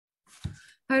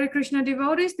Hare Krishna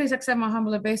devotees, please accept my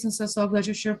humble obeisances of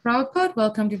Lecture Shri Prabhupada.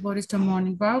 Welcome devotees to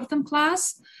morning Bhagavatam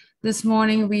class. This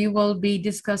morning we will be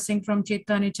discussing from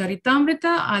Caitanya-caritamrta,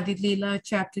 Adi-lila,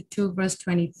 chapter 2, verse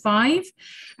 25.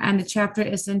 And the chapter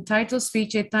is entitled Sri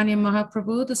Chaitanya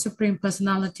Mahaprabhu, the Supreme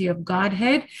Personality of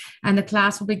Godhead. And the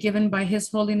class will be given by His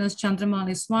Holiness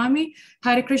Candramauli Swami.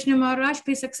 Hare Krishna Maharaj,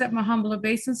 please accept my humble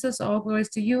obeisances. All glories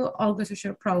to you, all glories to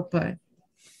Shri Prabhupada.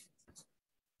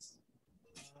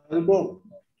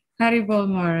 Haribol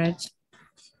Maharaj.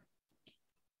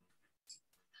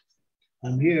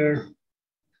 I'm here.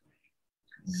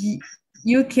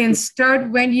 You can start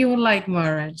when you like,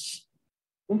 Maharaj.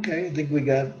 Okay, I think we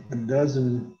got a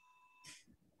dozen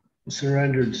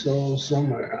surrendered souls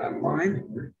somewhere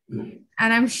online.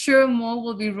 And I'm sure more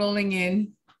will be rolling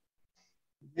in.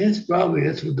 That's what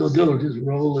they'll do, just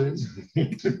roll in.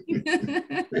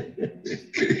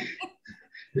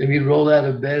 Maybe roll out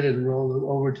of bed and roll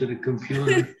over to the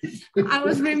computer. I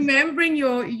was remembering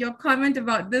your comment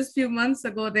about this few months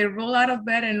ago. They roll out of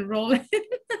bed and roll in.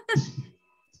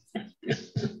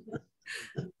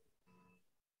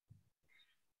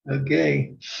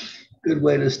 Okay, good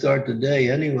way to start the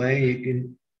day. Anyway, you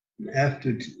can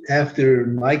after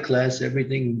my class,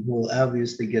 everything will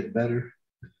obviously get better.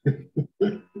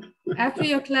 After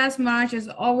your class, Maharaj, is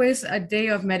always a day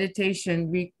of meditation.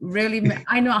 We really,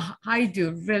 I know I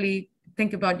do really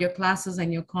think about your classes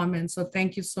and your comments. So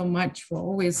thank you so much for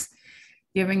always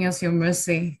giving us your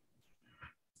mercy.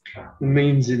 It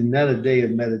means it's not a day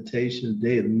of meditation, a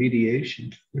day of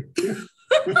mediation.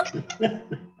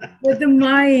 With the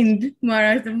mind,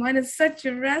 Maharaj, the mind is such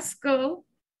a rascal.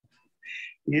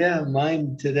 Yeah,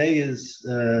 mine today is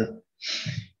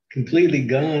completely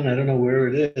gone. I don't know where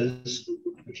it is.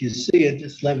 If you see it,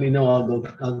 just let me know.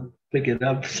 I'll pick it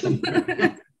up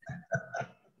somewhere.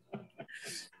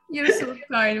 You're so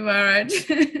kind, Maharaj.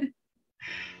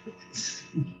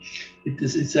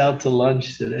 It's out to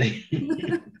lunch today.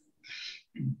 It's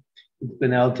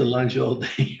been out to lunch all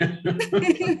day.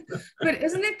 But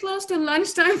isn't it close to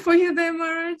lunchtime for you there,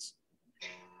 Maharaj?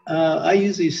 I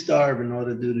usually starve in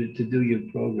order to do your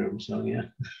program, so yeah.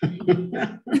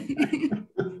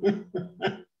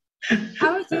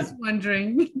 I was just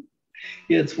wondering.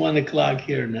 Yeah, it's 1 o'clock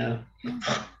here now.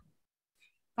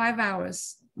 5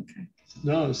 hours. Okay.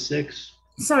 No, 6.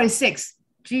 Sorry, 6.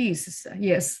 Jesus,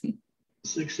 yes.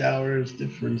 6 hours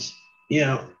difference.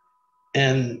 Yeah,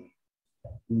 and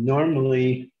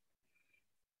normally,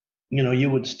 you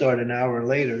would start an hour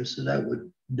later, so that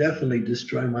would definitely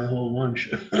destroy my whole lunch.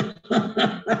 I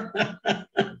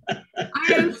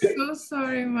am so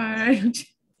sorry, Maharaj.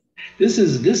 This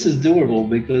is doable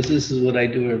because this is what I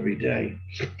do every day.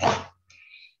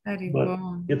 But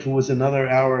if it was another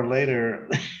hour later,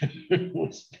 it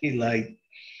would be like...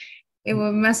 It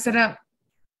will mess it up.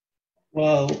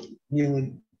 Well, you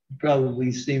would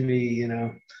probably see me,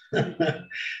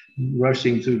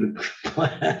 rushing through the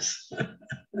class.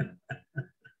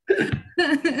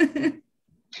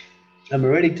 I'm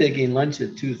already taking lunch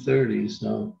at 2:30,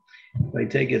 so if I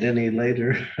take it any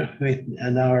later,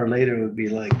 an hour later would be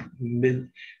like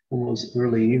almost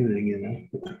early evening,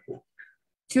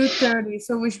 2:30,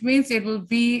 so which means it will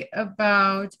be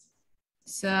about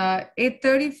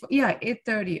 8:30. Yeah,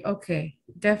 8:30. Okay,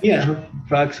 definitely. Yeah,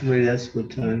 approximately that's what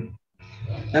time.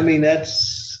 I mean,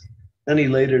 that's any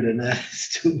later than that, it's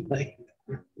too late.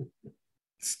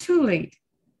 It's too late.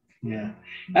 Yeah,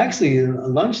 actually,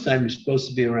 lunchtime is supposed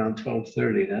to be around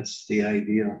 12:30. That's the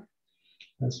ideal.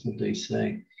 That's what they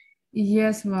say.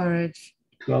 Yes, Maharaj.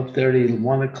 12:30,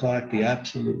 1 o'clock, the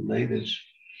absolute latest.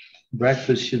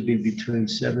 Breakfast should be between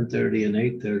 7:30 and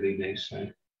 8:30, they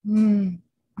say.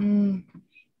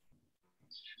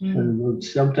 And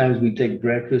sometimes we take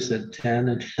breakfast at 10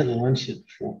 and then lunch at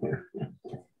 4.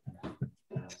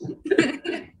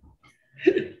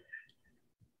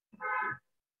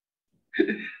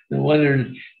 No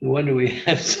wonder we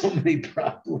have so many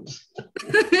problems.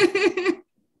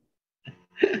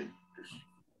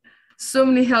 So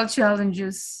many health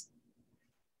challenges.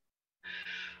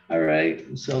 All right,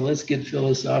 so let's get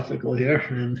philosophical here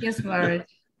and yes, Maharaj.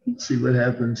 See what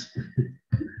happens.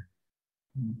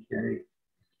 Okay.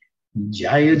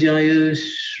 Jaya Jaya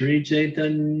Sri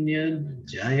Chaitanya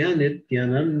Jaya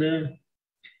Nityananda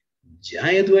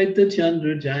Jaya Dvaita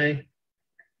Chandra Jaya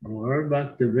Gaur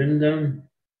Bhakta Vrindam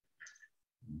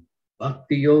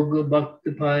Bhakti Yoga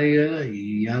Bhakti Paya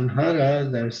Yanhara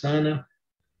Darsana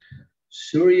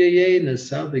Surya Yena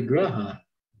Savigraha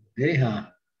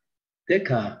Deha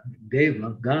Dekha Deva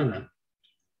Gana.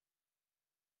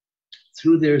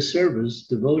 Through their service,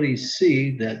 devotees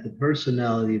see that the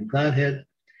personality of Godhead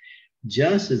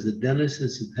just as the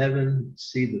denizens of heaven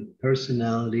see the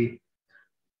personality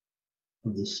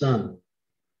of the sun.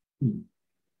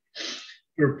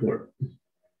 Purport.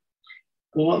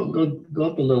 Go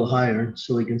up a little higher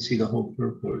so we can see the whole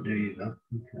purport. There you go.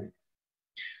 Okay.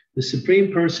 The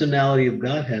Supreme Personality of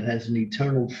Godhead has an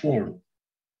eternal form,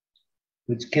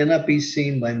 which cannot be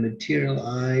seen by material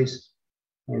eyes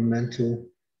or mental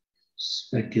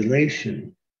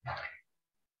speculation.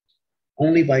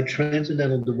 Only by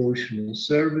transcendental devotional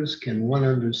service can one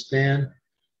understand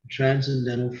the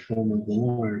transcendental form of the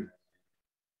Lord.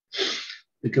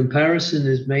 The comparison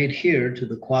is made here to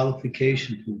the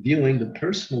qualification for viewing the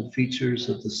personal features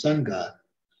of the sun god.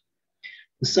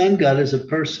 The sun god is a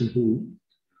person who,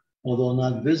 although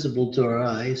not visible to our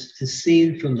eyes, is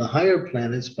seen from the higher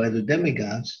planets by the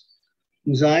demigods,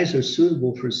 whose eyes are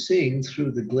suitable for seeing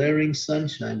through the glaring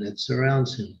sunshine that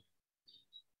surrounds him.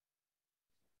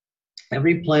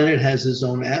 Every planet has its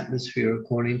own atmosphere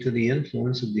according to the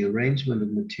influence of the arrangement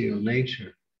of material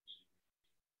nature.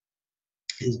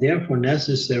 It is therefore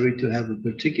necessary to have a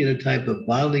particular type of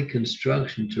bodily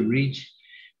construction to reach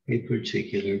a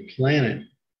particular planet.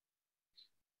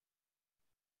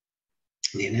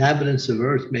 The inhabitants of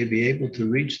earth may be able to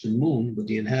reach the moon, but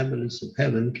the inhabitants of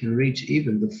heaven can reach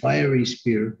even the fiery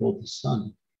sphere called the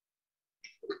sun.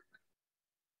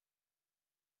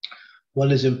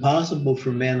 What is impossible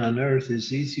for man on earth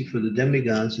is easy for the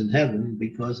demigods in heaven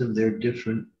because of their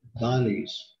different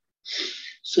bodies.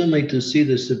 Similarly, to see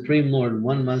the Supreme Lord,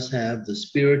 one must have the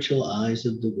spiritual eyes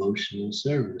of devotional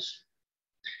service.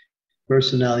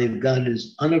 Personality of God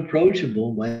is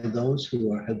unapproachable by those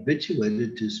who are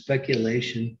habituated to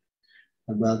speculation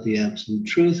about the absolute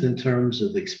truth in terms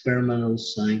of experimental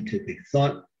scientific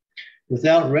thought,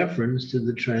 without reference to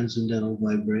the transcendental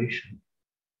vibration.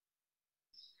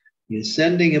 The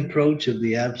ascending approach of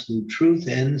the absolute truth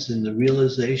ends in the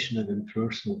realization of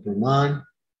impersonal Brahman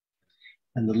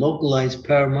and the localized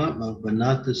Paramatma, but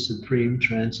not the supreme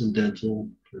transcendental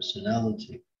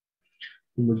personality.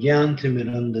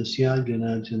 Umagyantimirandasya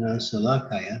Ganajana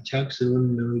Salakaya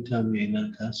Chaksuvan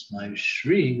Militamyena Tasmai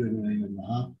Shri Guruvaya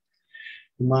Namaha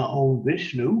Ma Om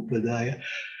Vishnu Padaya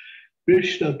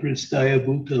Krishna Prastaya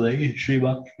Bhutale Shri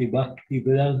Bhakti Bhakti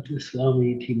Vedanta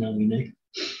Swami Iti Namine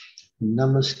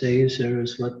Namaste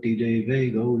Saraswati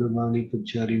Deve Gaudamani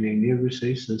Pacharine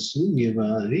Nirvisesa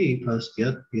Sunyavari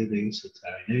Pastyatya De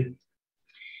Satarine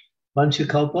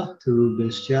Panchakalpa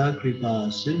Tarubhischa Kripa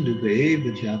Sindhuve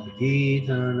Vajapati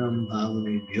Taranam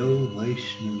Bhavanebhyo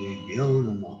Vaishnavebhyo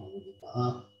Namo Namaha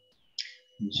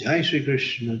Jai Shri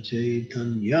Krishna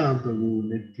Chaitanya Prabhu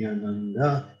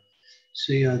Nityananda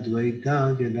Sri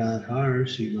Advaita Gadadhar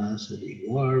Srivasadi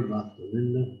Gaur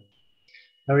Bhaktavinda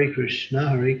Hare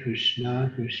Krishna,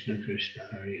 Krishna Krishna,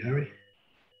 Hare Hare,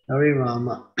 Hare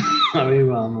Rama, Hare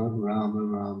Rama, Rama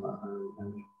Rama, Hare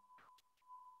Hare.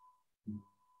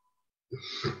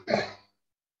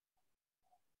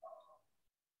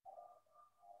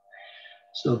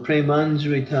 So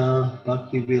Premanjrita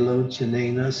Bhakti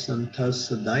Vilochanena Santas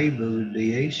Sadaiva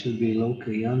Hridayesha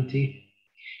Vilokayanti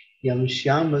Yam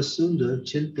Shama Sundar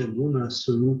Chinta Guna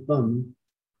Surupam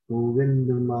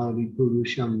Govindamari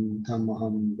Purusham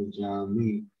Tamaham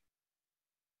Bhajami.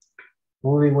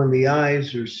 Only when the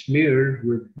eyes are smeared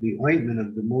with the ointment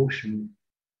of devotion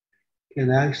can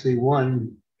actually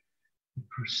one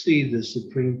perceive the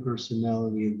Supreme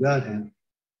Personality of Godhead.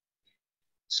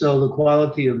 So the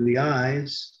quality of the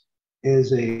eyes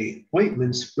is a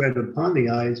ointment spread upon the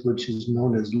eyes, which is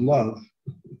known as love.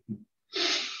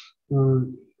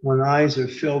 When eyes are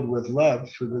filled with love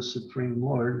for the Supreme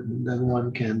Lord, then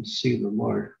one can see the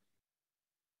Lord.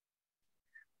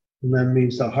 And that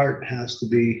means the heart has to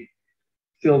be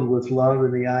filled with love,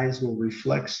 and the eyes will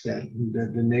reflect that,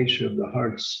 the nature of the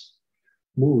heart's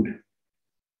mood.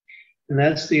 And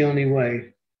that's the only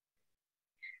way.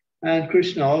 And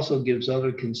Krishna also gives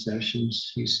other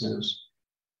concessions, he says.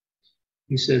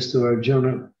 He says to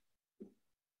Arjuna,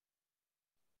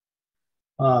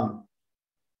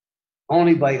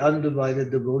 only by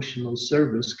undivided devotional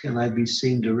service can I be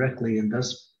seen directly, and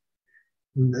thus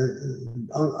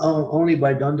only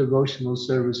by undevotional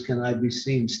service can I be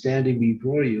seen standing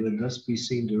before you and thus be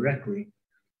seen directly.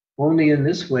 Only in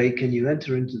this way can you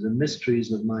enter into the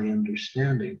mysteries of my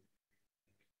understanding.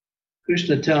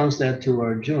 Krishna tells that to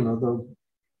Arjuna, though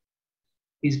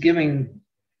he's giving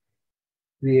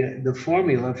the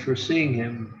formula for seeing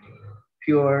him: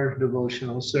 pure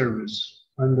devotional service.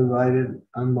 Undivided,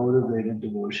 unmotivated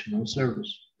devotional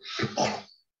service.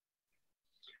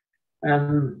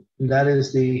 And that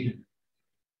is the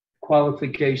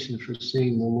qualification for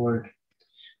seeing the Lord.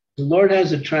 The Lord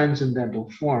has a transcendental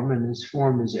form, and his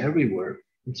form is everywhere.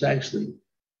 It's actually,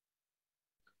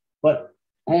 but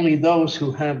only those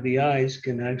who have the eyes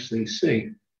can actually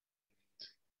see.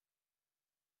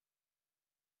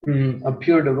 A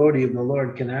pure devotee of the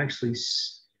Lord can actually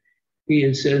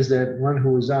it says that one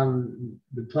who is on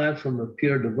the platform of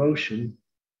pure devotion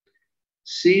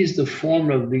sees the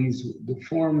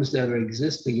forms that are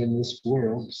existing in this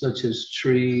world, such as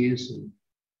trees and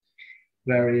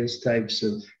various types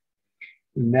of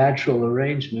natural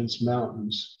arrangements,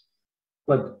 mountains.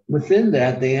 But within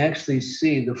that, they actually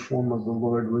see the form of the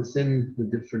Lord within the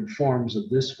different forms of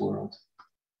this world,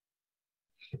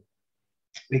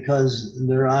 because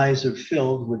their eyes are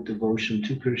filled with devotion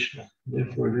to Krishna.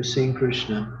 Therefore, they're seeing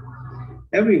Krishna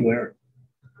everywhere,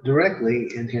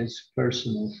 directly in his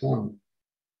personal form.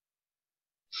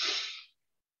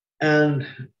 And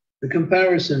the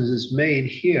comparisons is made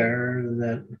here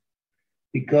that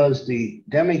because the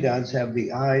demigods have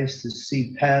the eyes to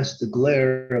see past the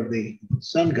glare of the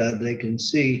sun god, they can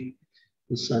see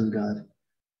the sun god.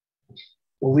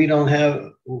 Well, we don't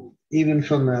have, even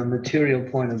from the material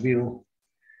point of view,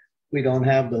 we don't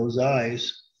have those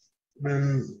eyes.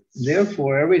 And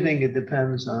therefore, everything, it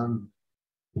depends on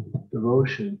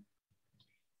devotion.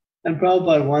 And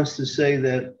Prabhupada wants to say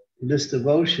that this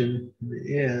devotion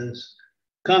is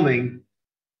coming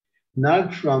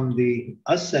not from the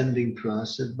ascending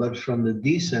process, but from the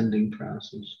descending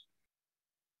process.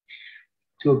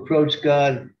 To approach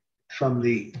God from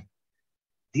the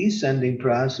descending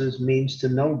process means to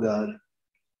know God.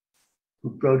 To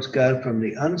approach God from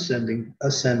the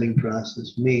ascending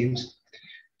process means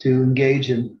to engage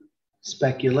in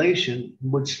speculation,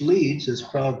 which leads, as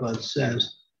Prabhupada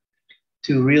says,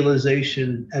 to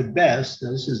realization at best.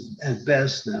 This is at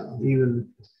best now. Even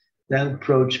that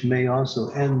approach may also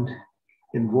end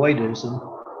in voidism,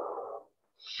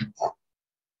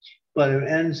 but it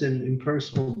ends in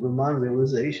impersonal Brahman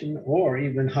realization or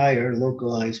even higher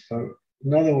localized power.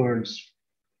 In other words,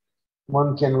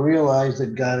 one can realize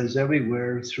that God is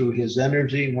everywhere through his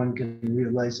energy. One can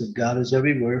realize that God is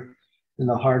everywhere in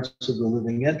the hearts of the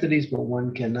living entities, but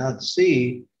one cannot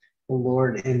see the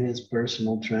Lord in his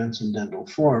personal transcendental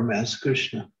form as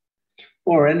Krishna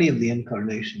or any of the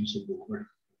incarnations of the Lord.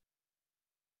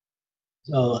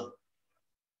 So,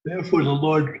 therefore, the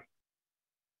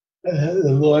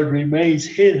Lord remains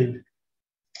hidden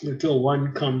until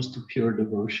one comes to pure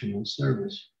devotional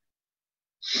service.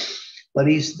 But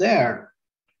he's there.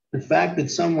 The fact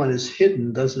that someone is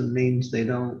hidden doesn't mean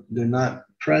they're not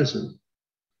present.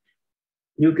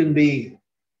 You can be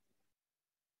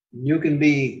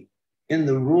in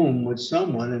the room with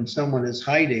someone and someone is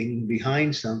hiding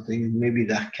behind something, maybe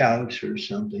the couch or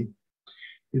something.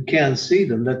 You can't see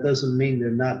them. That doesn't mean they're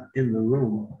not in the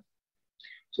room.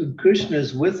 So Krishna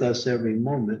is with us every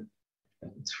moment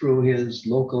through his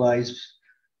localized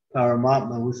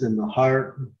Paramatma within the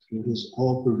heart, through his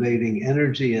all-pervading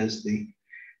energy as the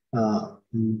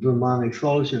Brahman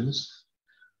effulgence.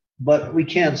 But we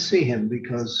can't see him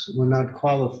because we're not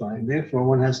qualified. Therefore,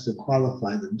 one has to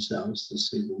qualify themselves to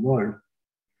see the Lord.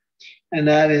 And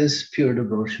that is pure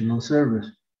devotional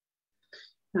service.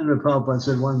 And the Prabhupada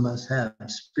said one must have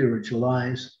spiritual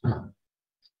eyes.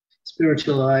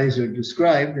 Spiritual eyes are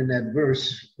described in that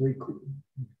verse,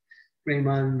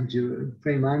 Premanjari,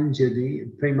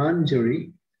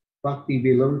 Bhakti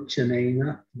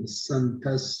Vilochanena,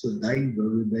 Santas Sadaiva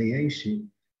Hridayeshi,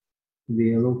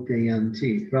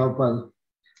 Vialokayanti. Prabhupada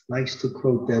likes to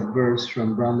quote that verse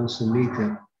from Brahma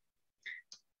Samhita,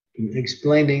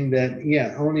 explaining that,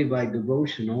 only by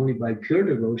devotion, only by pure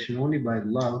devotion, only by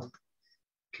love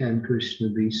can Krishna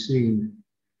be seen.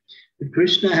 But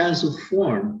Krishna has a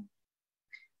form,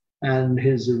 and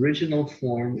his original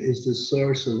form is the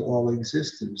source of all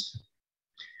existence.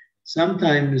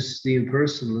 Sometimes the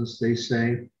impersonalists, they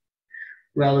say,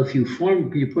 well, if you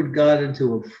put God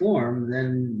into a form,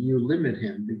 then you limit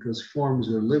him because forms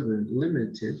are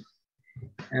limited,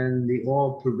 and the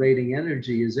all-pervading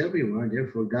energy is everywhere.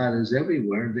 Therefore, God is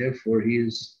everywhere. Therefore, he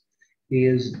is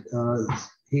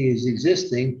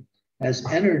existing as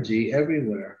energy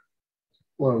everywhere,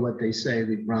 or what they say,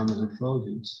 the Brahman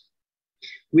effulgence.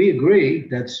 We agree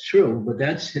that's true, but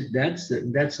that's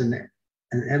an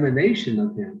emanation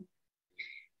of him.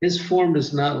 His form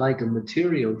is not like a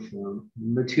material form.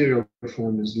 Material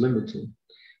form is limited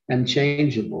and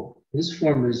changeable. His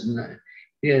form is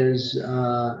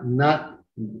not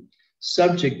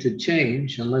subject to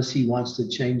change unless he wants to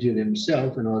change it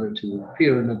himself in order to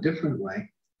appear in a different way.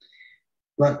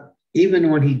 But even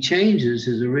when he changes,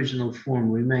 his original form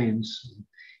remains.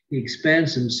 He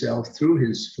expands himself through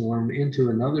his form into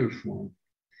another form.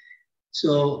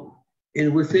 So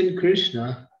within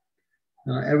Krishna,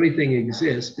 Everything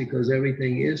exists because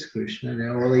everything is Krishna,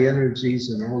 and all the energies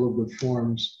and all of the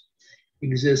forms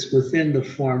exist within the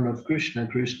form of Krishna.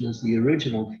 Krishna is the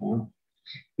original form.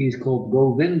 He's called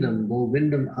Govindam,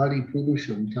 Govindam Adi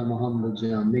Purusham Tamaham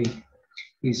Bhajami.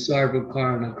 He's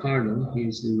Sarvakarna Karnam,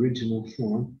 he's the original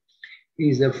form.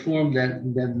 He's a form that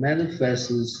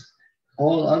manifests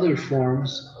all other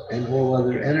forms and all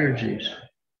other energies.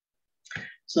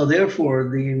 So therefore,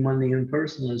 when the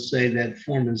impersonalists say that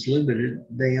form is limited,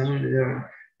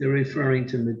 they're referring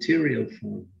to material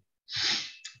form.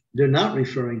 They're not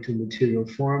referring to material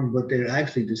form, but they're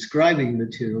actually describing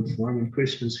material form, and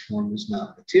Krishna's form is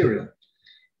not material.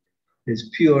 It's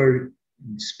pure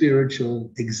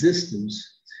spiritual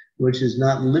existence, which is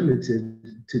not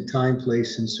limited to time,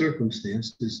 place, and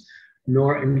circumstances,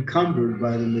 nor encumbered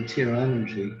by the material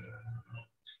energy.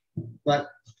 But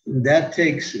that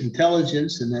takes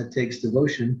intelligence and that takes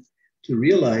devotion to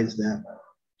realize that.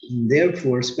 And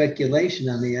therefore, speculation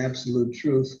on the absolute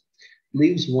truth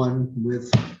leaves one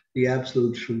with the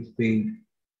absolute truth being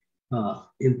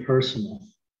impersonal.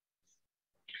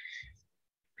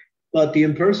 But the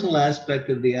impersonal aspect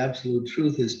of the absolute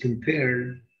truth is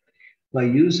compared by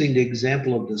using the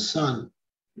example of the sun.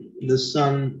 The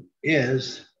sun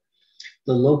is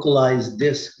the localized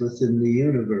disk within the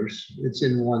universe. It's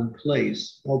in one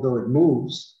place. Although it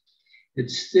moves,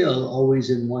 it's still always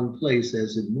in one place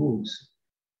as it moves.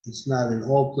 It's not in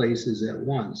all places at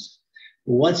once.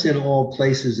 But what's in all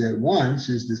places at once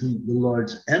is the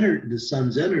Lord's energy, the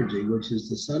sun's energy, which is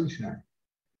the sunshine.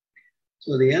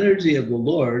 So the energy of the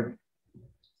Lord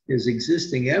is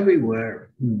existing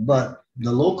everywhere, but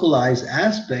the localized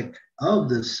aspect of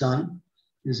the sun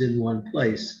is in one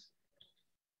place.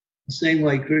 The same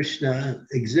way Krishna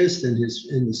exists in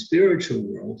the spiritual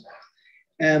world,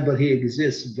 but he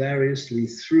exists variously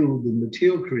through the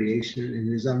material creation in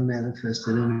his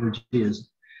unmanifested energy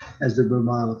as the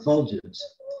Brahman effulgence.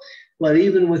 But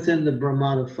even within the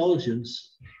Brahman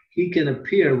effulgence, he can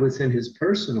appear within his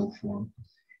personal form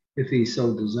if he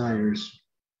so desires.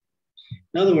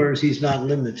 In other words, he's not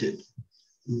limited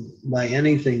by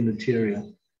anything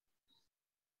material.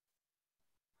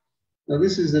 Now,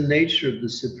 this is the nature of the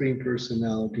Supreme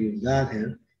Personality of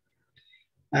Godhead.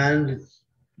 And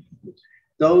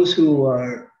those who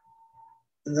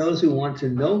want to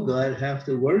know God have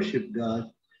to worship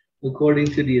God according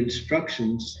to the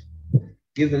instructions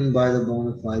given by the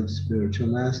bona fide spiritual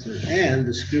master and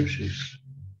the scriptures.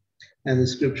 And the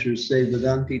scriptures say,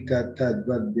 Vedanti tat tad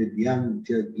vad vidyam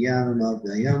jnanam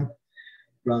avdayam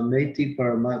brahmeti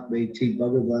paramatmeti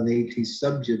bhagavaneti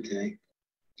subjate.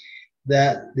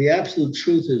 That the absolute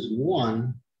truth is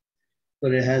one,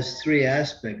 but it has three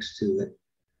aspects to it.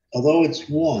 Although it's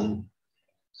one,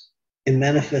 it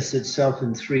manifests itself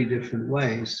in three different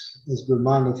ways. As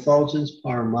Brahman effulgence,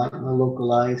 Paramatma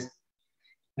localized,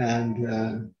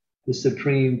 and the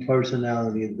Supreme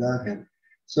Personality of Godhead.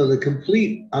 So the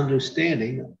complete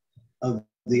understanding of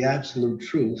the absolute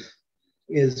truth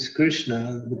is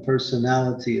Krishna, the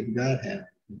personality of Godhead.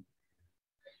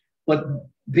 But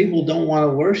people don't want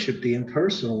to worship the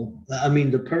impersonal. I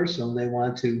mean, the personal. They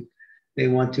want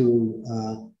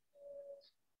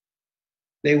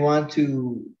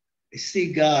to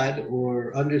see God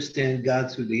or understand God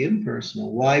through the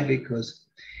impersonal. Why? Because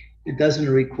it doesn't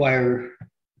require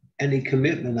any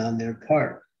commitment on their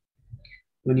part.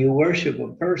 When you worship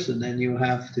a person, then you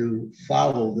have to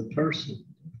follow the person.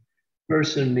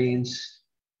 Person means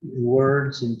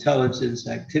words, intelligence,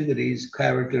 activities,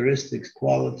 characteristics,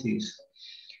 qualities,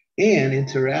 and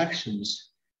interactions.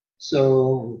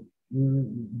 So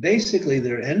basically,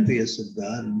 they're envious of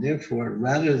God, and therefore,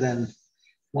 rather than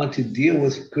want to deal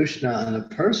with Krishna on a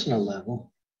personal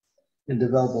level and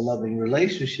develop a loving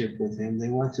relationship with him, they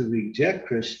want to reject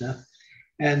Krishna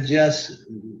and just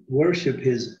worship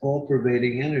his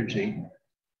all-pervading energy,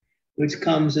 which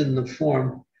comes in the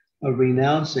form of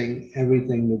renouncing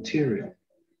everything material.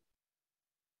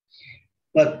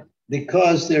 But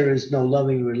because there is no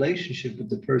loving relationship with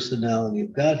the personality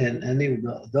of Godhead, and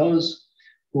those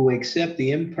who accept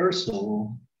the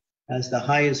impersonal as the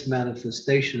highest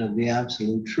manifestation of the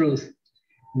absolute truth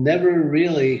never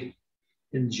really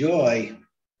enjoy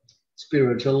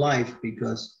spiritual life,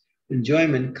 because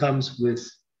enjoyment comes with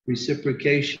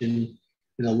reciprocation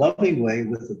in a loving way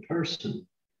with the person.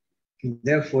 And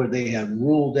therefore, they have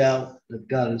ruled out that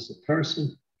God is a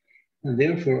person, and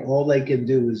therefore all they can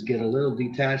do is get a little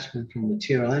detachment from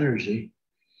material energy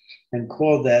and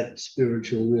call that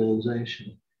spiritual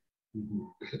realization.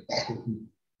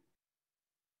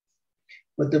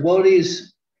 But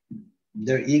devotees,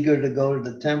 they're eager to go to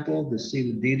the temple to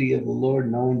see the deity of the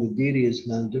Lord, knowing the deity is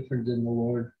none different than the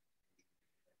Lord.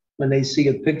 when they see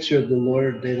a picture of the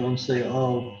Lord, they don't say,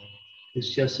 oh, it's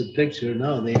just a picture.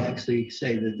 No, they actually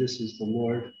say that this is the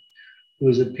Lord who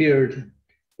has appeared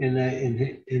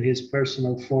in his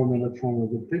personal form in the form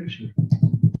of a picture.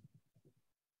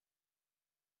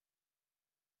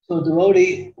 So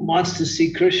devotee wants to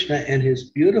see Krishna in his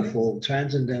beautiful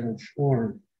transcendental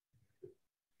form,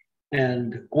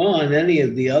 and on any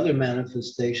of the other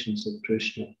manifestations of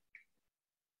Krishna.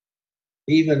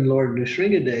 Even Lord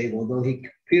Nrsingadev, although he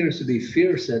appears to be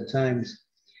fierce at times,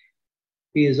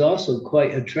 he is also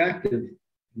quite attractive.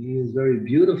 He is very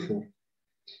beautiful.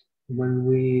 When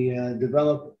we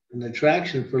develop an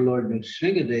attraction for Lord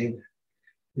Nrsingadev,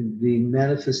 the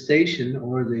manifestation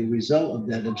or the result of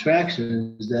that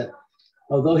attraction is that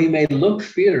although he may look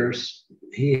fierce,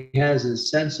 he has a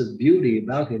sense of beauty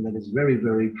about him that is very,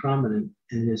 very prominent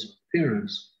in his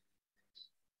appearance.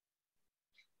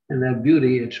 And that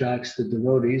beauty attracts the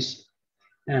devotees,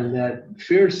 and that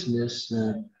fierceness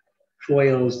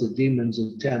foils the demon's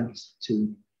attempts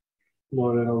to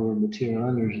lord it over material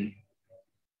energy.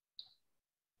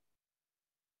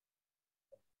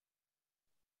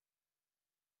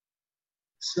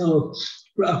 So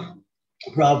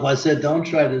Prabhupada said, don't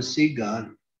try to see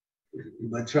God,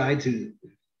 but try to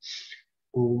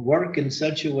work in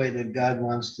such a way that God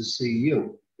wants to see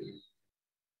you.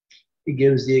 He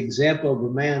gives the example of a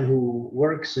man who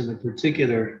works in a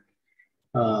particular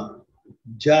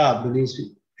job, and he's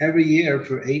every year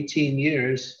for 18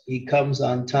 years, he comes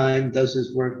on time, does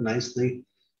his work nicely,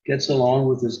 gets along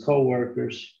with his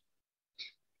co-workers,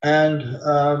 and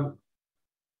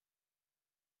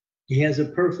he has a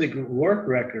perfect work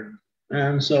record.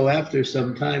 And so after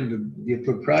some time, the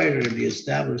proprietor of the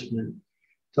establishment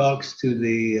talks to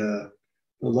the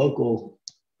local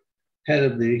head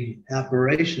of the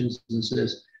operations and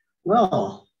says,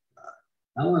 well,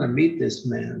 I want to meet this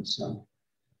man. So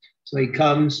he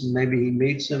comes, and maybe he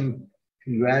meets him,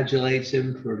 congratulates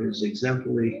him for his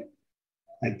exemplary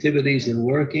activities in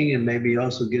working, and maybe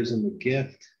also gives him a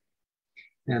gift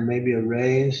and maybe a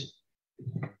raise.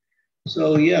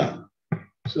 So yeah,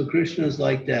 so Krishna is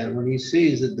like that. When he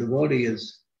sees that the devotee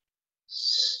is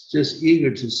just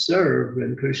eager to serve,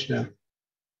 and Krishna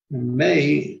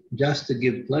may, just to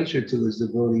give pleasure to his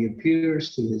devotee,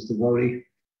 appears to his devotee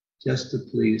just to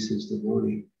please his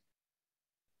devotee.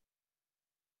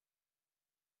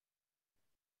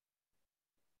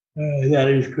 That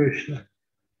is Krishna.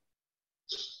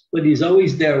 But he's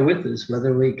always there with us,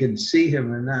 whether we can see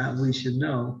him or not. We should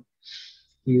know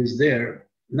he is there.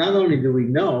 Not only do we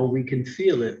know, we can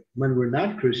feel it. When we're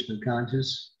not Krishna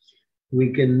conscious,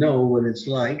 we can know what it's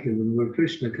like. And when we're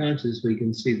Krishna conscious, we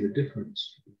can see the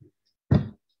difference.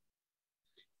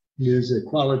 There's a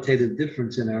qualitative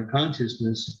difference in our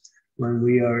consciousness when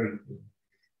we are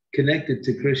connected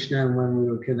to Krishna and when we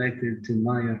are connected to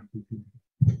Maya.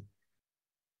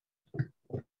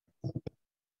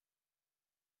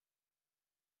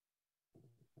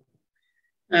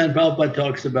 And Prabhupada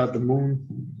talks about the moon.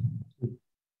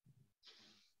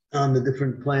 On the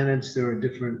different planets, there are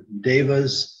different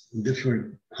devas,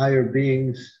 different higher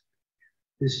beings.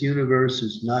 This universe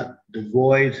is not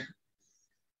devoid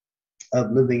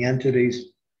of living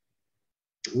entities.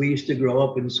 We used to grow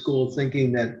up in school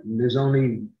thinking that there's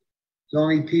only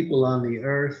people on the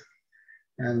earth,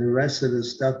 and the rest of the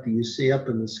stuff that you see up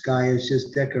in the sky is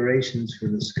just decorations for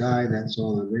the sky. That's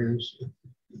all it is.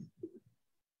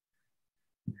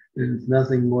 There's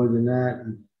nothing more than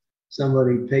that.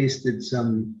 Somebody pasted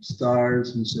some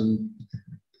stars and some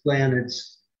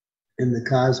planets in the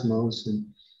cosmos, and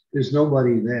there's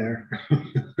nobody there.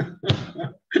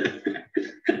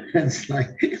 It's like,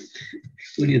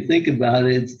 when you think about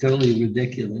it, it's totally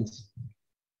ridiculous.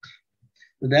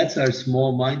 But that's our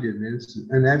small-mindedness,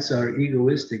 and that's our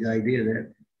egoistic idea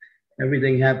that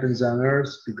everything happens on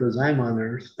Earth because I'm on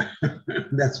Earth.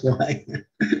 That's why.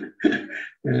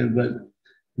 But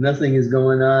nothing is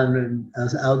going on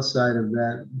outside of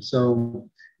that. So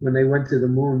when they went to the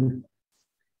moon,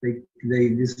 they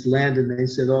just landed and they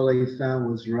said all they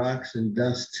found was rocks and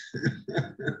dust.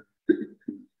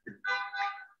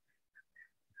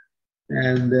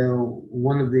 And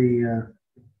one of the,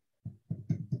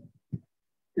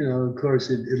 of course,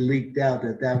 it leaked out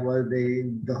that was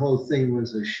the whole thing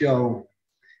was a show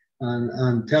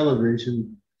on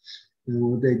television. And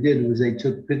what they did was they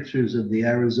took pictures of the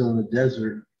Arizona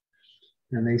desert,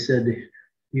 and they said,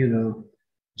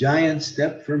 giant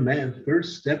step for man,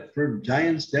 first step for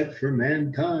giant step for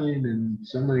mankind, and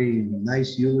so many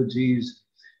nice eulogies.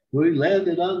 We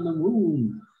landed on the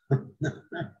moon.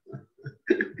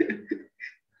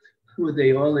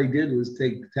 All they did was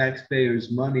take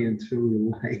taxpayers' money and threw it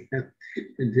away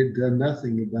and did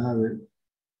nothing about it.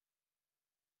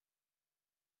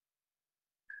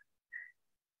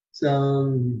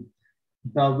 So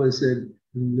Prabhupada said,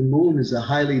 the moon is a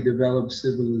highly developed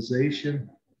civilization.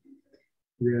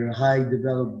 There are high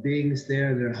developed beings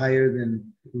there. They're higher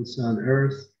than what's on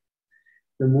Earth.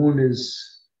 The moon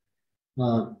is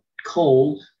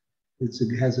cold.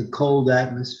 It has a cold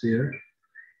atmosphere,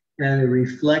 and it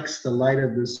reflects the light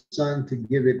of the sun to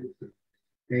give it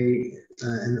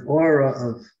an aura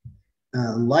of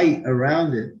light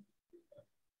around it.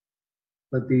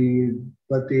 But the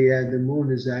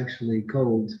moon is actually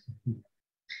cold.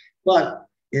 But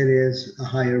it is a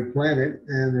higher planet,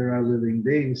 and there are living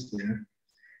beings there.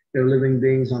 There are living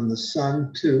beings on the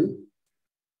sun too.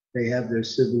 They have their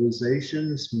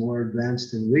civilizations more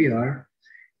advanced than we are,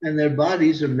 and their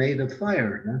bodies are made of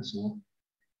fire, that's all.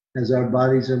 As our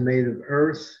bodies are made of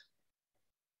earth,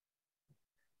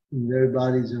 their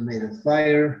bodies are made of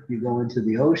fire. You go into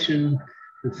the ocean,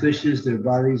 the fishes, their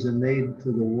bodies are made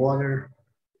for the water.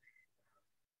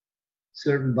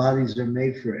 Certain bodies are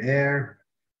made for air.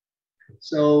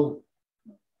 So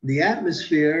the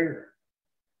atmosphere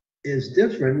is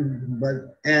different,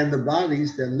 and the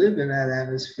bodies that live in that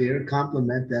atmosphere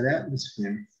complement that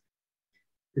atmosphere.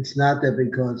 It's not that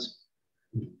because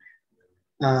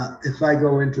if I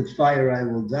go into fire, I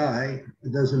will die.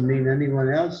 It doesn't mean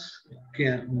anyone else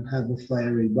can't have a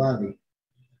fiery body.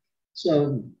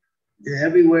 So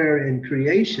everywhere in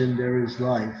creation, there is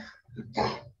life.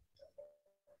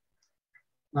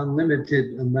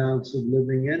 Unlimited amounts of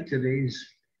living entities,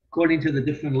 according to the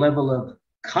different level of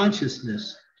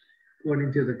consciousness.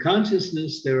 According to the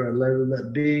consciousness, there are level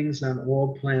of beings on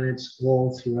all planets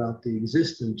all throughout the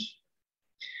existence.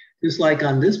 Just like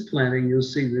on this planet, you'll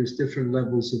see there's different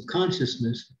levels of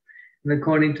consciousness. And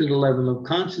according to the level of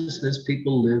consciousness,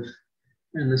 people live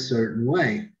in a certain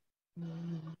way.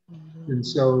 And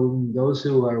so those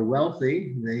who are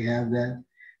wealthy, they have that,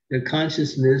 their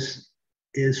consciousness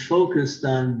is focused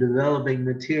on developing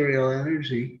material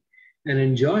energy and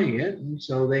enjoying it. And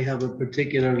so they have a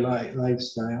particular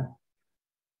lifestyle.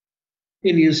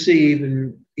 And you see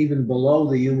even below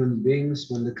the human beings,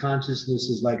 when the consciousness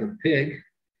is like a pig,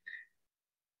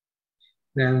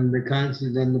 then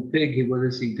the pig, what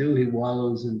does he do? He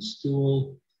wallows in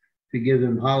stool. If you give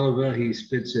him halava, he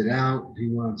spits it out. He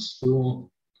wants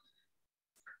stool.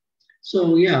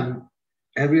 So yeah,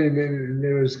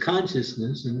 there is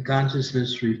consciousness, and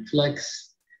consciousness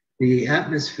reflects the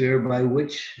atmosphere by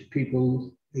which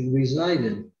people reside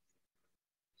in.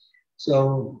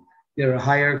 So there are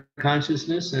higher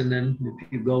consciousness, and then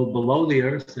if you go below the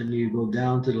earth and you go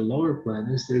down to the lower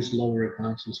planets, there's lower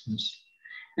consciousness.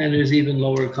 And there's even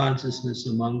lower consciousness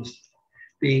amongst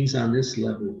beings on this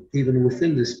level. Even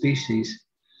within the species,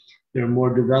 there are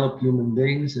more developed human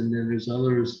beings, and then there's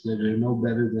others that are no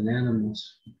better than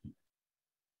animals.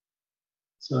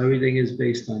 So everything is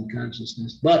based on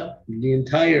consciousness. But the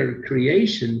entire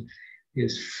creation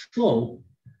is full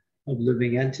of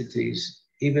living entities.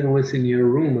 Even within your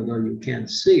room, although you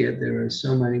can't see it, there are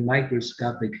so many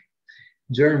microscopic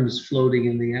germs floating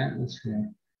in the atmosphere.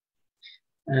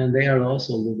 And they are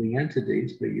also living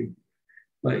entities,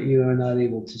 but you are not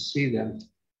able to see them.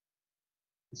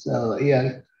 So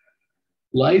yeah,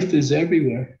 life is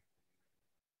everywhere.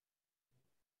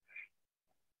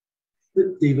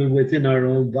 Even within our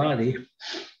own body,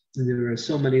 there are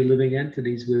so many living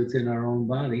entities within our own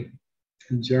body,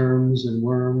 and germs and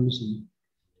worms and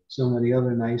so many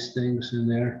other nice things in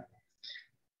there.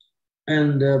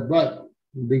 And but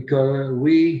because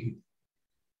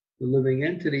the living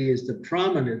entity is the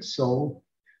prominent soul,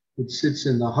 which sits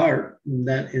in the heart, and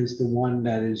that is the one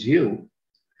that is you.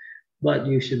 But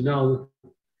you should know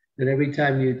that every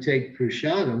time you take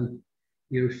prasadam,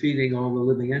 you're feeding all the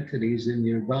living entities in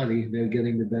your body. They're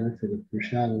getting the benefit of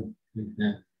prasadam.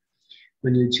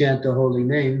 When you chant the holy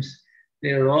names,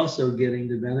 they are also getting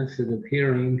the benefit of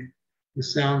hearing the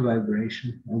sound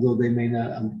vibration, although they may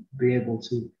not be able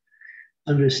to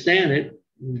understand it.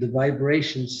 The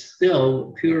vibration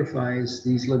still purifies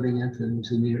these living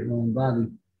entities in your own body.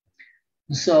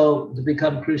 So to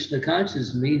become Krishna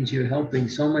conscious means you're helping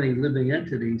so many living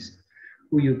entities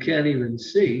who you can't even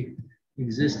see,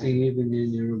 existing even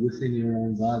within your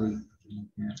own body.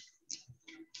 Yeah.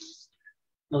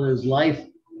 So there's life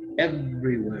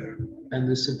everywhere, and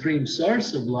the supreme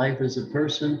source of life is a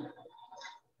person.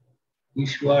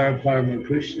 Ishwara Parama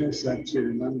Krishna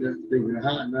Satchidananda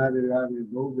Vigraha Nadiradi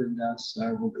Govinda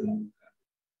Sarvabhauma.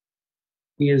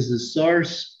 He is the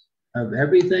source of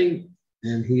everything,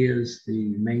 and he is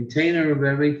the maintainer of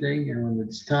everything, and when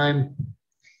it's time,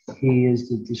 he is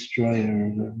the destroyer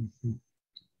of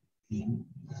everything.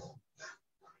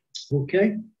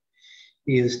 Okay?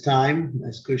 He is time,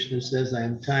 as Krishna says, I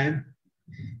am time.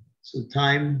 So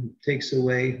time takes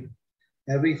away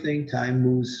everything. Time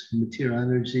moves material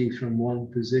energy from one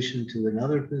position to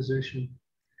another position.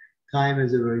 Time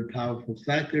is a very powerful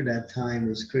factor. That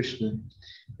time is Krishna.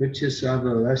 Krishna says,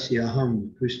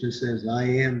 I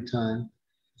am time.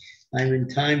 I'm in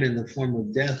time in the form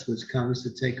of death, which comes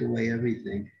to take away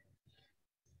everything.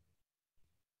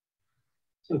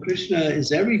 So Krishna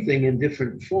is everything in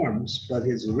different forms, but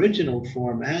his original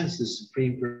form as the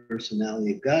Supreme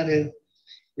Personality of Godhead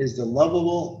is the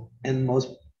lovable and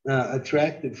most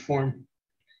attractive form,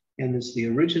 and it's the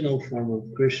original form of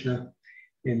Krishna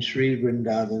in Sri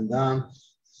Vrindavan Dham.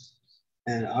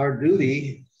 And our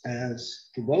duty as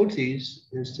devotees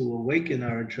is to awaken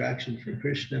our attraction for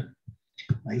Krishna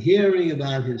by hearing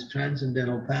about his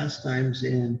transcendental pastimes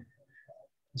in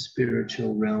the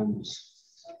spiritual realms,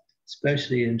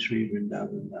 especially in Sri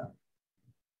Vrindavan Dham.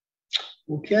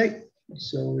 Okay,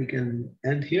 so we can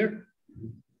end here.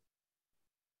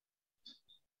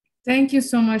 Thank you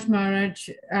so much, Maharaj,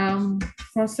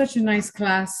 for such a nice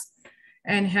class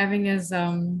and having us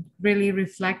really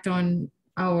reflect on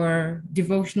our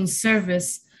devotional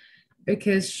service,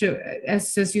 because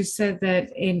as you said,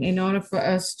 that in order for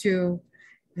us to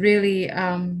really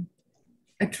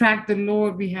attract the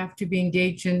Lord, we have to be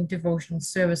engaged in devotional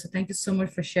service. So thank you so much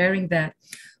for sharing that.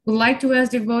 We'd like to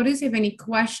ask devotees, if any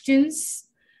questions,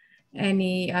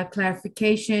 any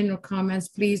clarification or comments,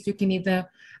 please, you can either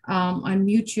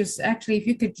unmute yourself. Actually, if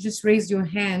you could just raise your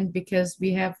hand, because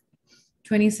we have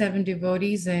 27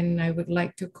 devotees and I would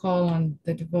like to call on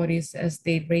the devotees as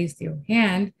they raise their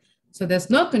hand, so there's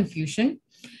no confusion.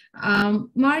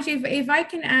 Marge, if I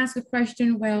can ask a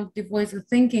question while devotees are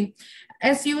thinking,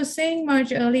 as you were saying,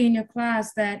 Marge, early in your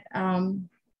class, that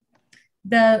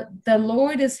the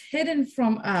Lord is hidden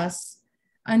from us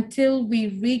until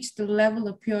we reach the level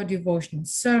of pure devotional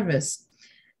service.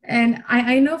 And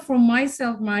I know for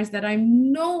myself, Marge, that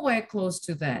I'm nowhere close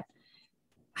to that.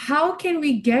 How can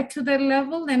we get to that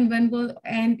level?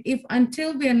 And if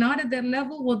until we are not at that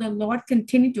level, will the Lord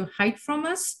continue to hide from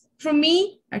us? From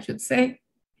me, I should say.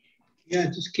 Yeah,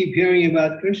 just keep hearing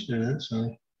about Krishna, that's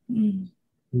all. The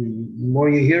more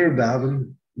you hear about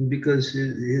him, because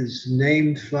his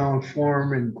named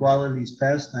form and qualities,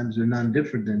 pastimes are none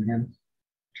different than him,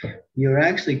 you're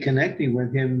actually connecting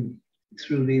with him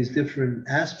through these different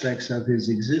aspects of his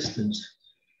existence,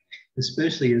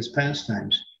 especially his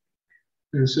pastimes.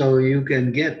 And so you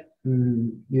get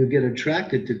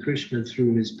attracted to Krishna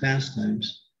through his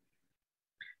pastimes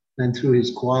and through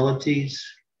his qualities,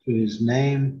 through his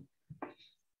name.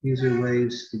 These are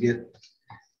ways to get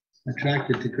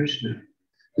attracted to Krishna.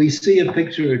 We see a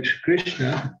picture of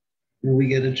Krishna and we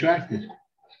get attracted.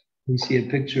 We see a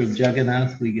picture of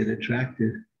Jagannath, we get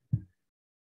attracted.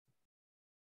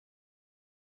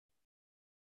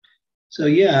 So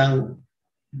yeah,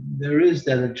 there is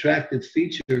that attractive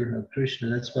feature of Krishna.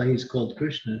 That's why he's called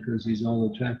Krishna, because he's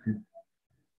all attractive.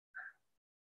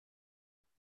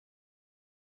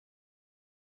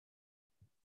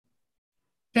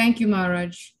 Thank you,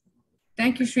 Maharaj.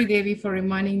 Thank you, Sri Devi, for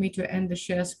reminding me to end the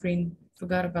share screen.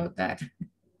 Forgot about that.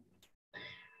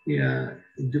 Yeah,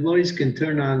 devotees can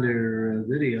turn on their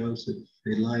videos if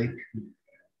they like.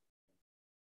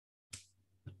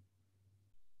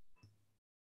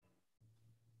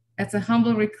 That's a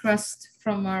humble request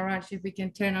from Maharaj, if we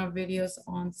can turn our videos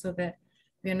on so that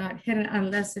we're not hidden,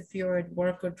 unless if you're at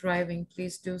work or driving,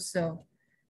 please do so.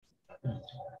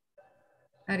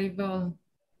 Haribol.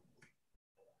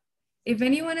 If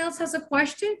anyone else has a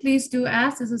question, please do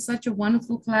ask. This is such a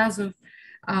wonderful class of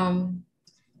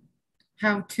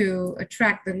how to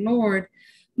attract the Lord.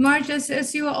 Marge,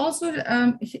 as you are also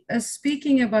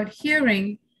speaking about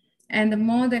hearing, and the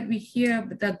more that we hear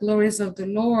the glories of the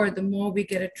Lord, the more we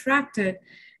get attracted.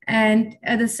 And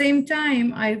at the same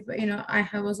time, I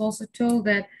was also told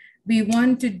that we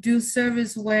want to do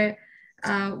service where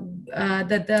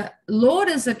that the Lord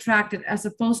is attracted, as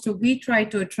opposed to we try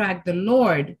to attract the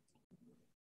Lord.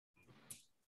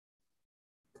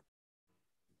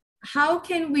 How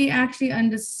can we actually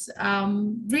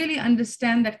really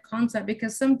understand that concept?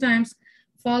 Because sometimes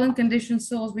fallen conditioned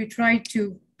souls, we try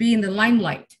to be in the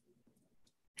limelight.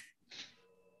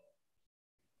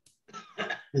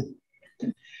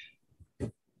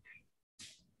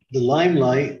 The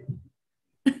limelight.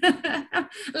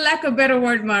 Lack of better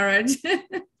word, Maharaj.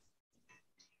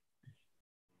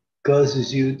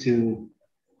 Causes you to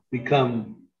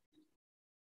become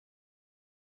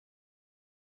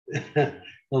the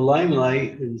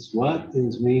limelight is what?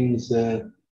 It means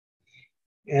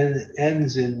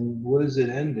ends in, what does it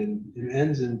end in? It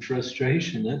ends in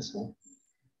frustration, that's all.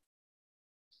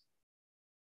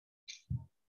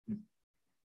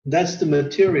 That's the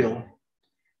material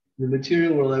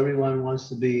where everyone wants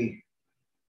to be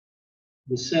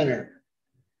the center.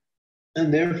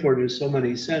 And therefore, there's so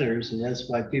many centers, and that's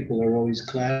why people are always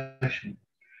clashing.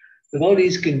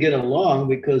 Devotees can get along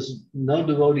because no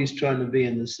devotee's trying to be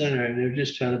in the center, and they're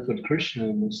just trying to put Krishna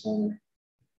in the center.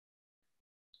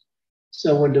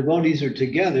 So when devotees are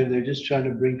together, they're just trying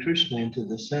to bring Krishna into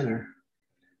the center.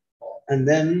 And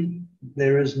then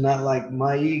there is not like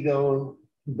my ego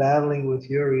battling with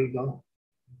your ego.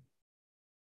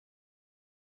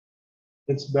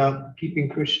 It's about keeping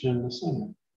Krishna in the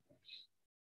center.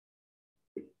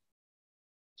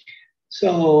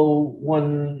 So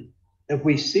if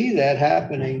we see that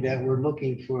happening, that we're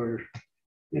looking for,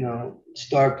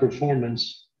 star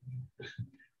performance,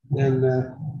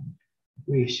 then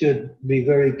we should be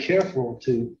very careful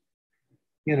to,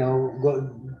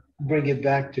 go bring it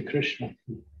back to Krishna.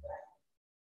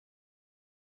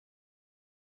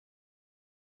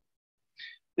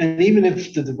 And even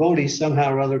if the devotee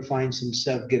somehow or other finds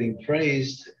himself getting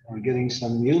praised or getting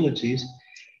some eulogies,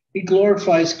 he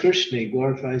glorifies Krishna, he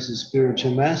glorifies his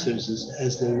spiritual masters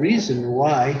as the reason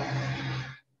why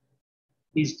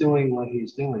he's doing what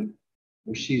he's doing,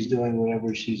 or she's doing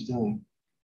whatever she's doing.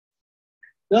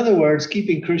 In other words,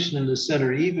 keeping Krishna in the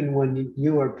center, even when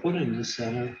you are put in the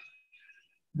center,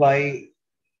 by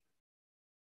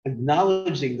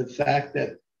acknowledging the fact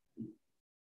that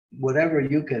whatever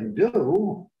you can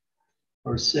do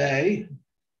or say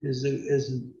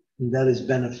that is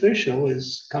beneficial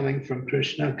is coming from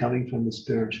Krishna, coming from the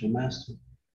spiritual master.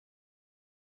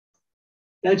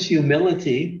 That's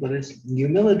humility, but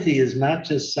humility is not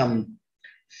just some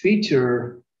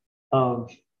feature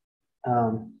of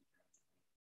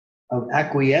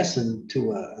acquiescence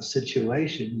to a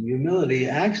situation. Humility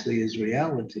actually is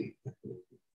reality.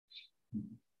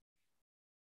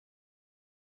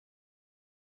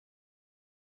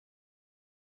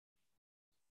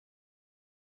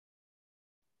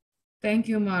 Thank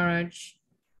you, Maharaj.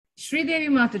 Sri Devi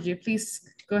Mataji, please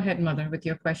go ahead, Mother, with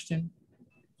your question.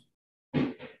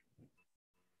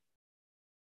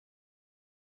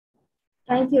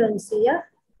 Thank you, Ansuya.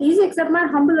 Please accept my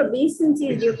humble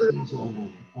obeisances, dear Guru.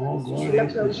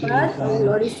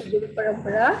 Glories to Guru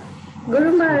Parampara.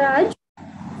 Guru Maharaj,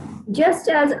 just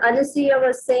as Anasuya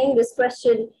was saying this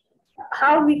question,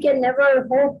 how we can never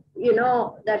hope,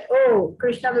 that, oh,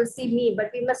 Krishna will see me, but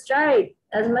we must try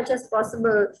as much as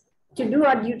possible to do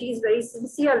our duties very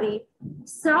sincerely.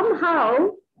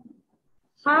 Somehow,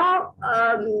 how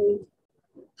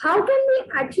can we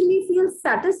actually feel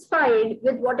satisfied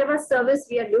with whatever service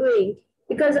we are doing?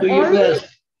 Because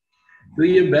do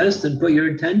your best and put your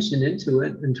attention into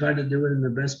it and try to do it in the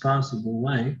best possible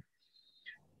way.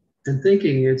 And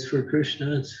thinking it's for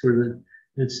Krishna, it's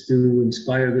to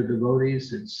inspire the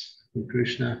devotees, it's for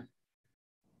Krishna.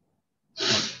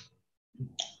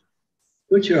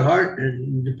 Put your heart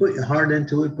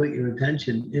into it, put your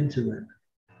attention into it.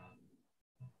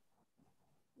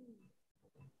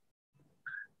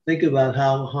 Think about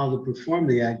how to perform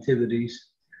the activities.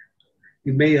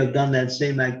 You may have done that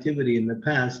same activity in the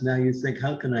past. Now you think,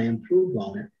 how can I improve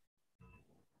on it?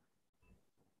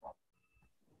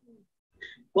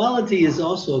 Quality is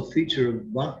also a feature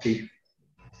of bhakti.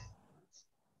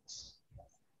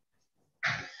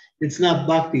 It's not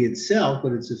bhakti itself,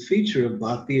 but it's a feature of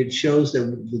bhakti. It shows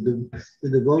that the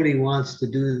devotee wants to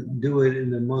do it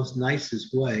in the most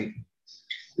nicest way.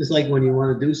 It's like when you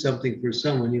want to do something for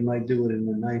someone, you might do it in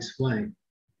a nice way.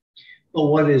 But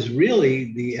what is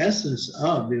really the essence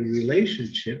of the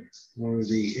relationship or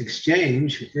the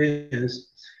exchange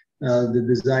is the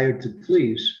desire to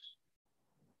please.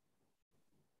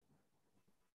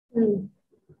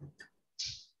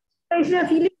 If you are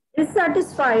feeling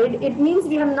dissatisfied, it means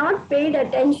we have not paid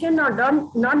attention or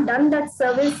not done that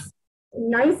service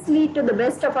nicely to the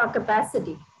best of our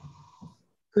capacity.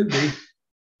 Could be.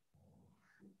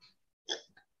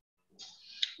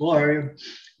 Or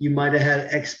you might have had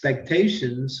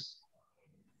expectations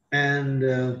and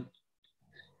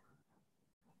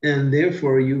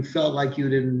therefore you felt like you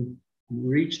didn't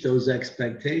reach those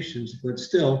expectations, but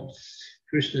still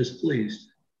Krishna is pleased.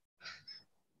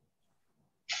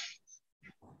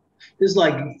 It's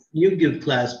like you give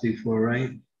class before,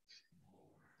 right?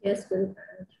 Yes, Guru.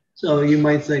 So you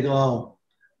might think, oh,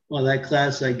 well, that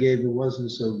class I gave, it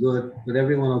wasn't so good, but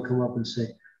everyone will come up and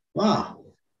say, wow,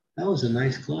 that was a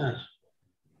nice class.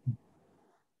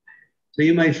 So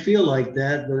you might feel like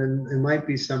that, but it might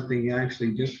be something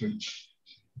actually different.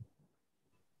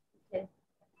 Okay.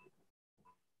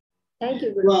 Thank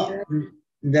you, Guru. Well,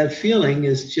 that feeling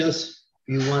is just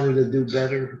you wanted to do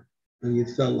better and you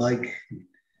felt like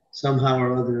somehow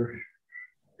or other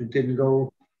it didn't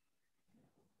go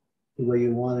the way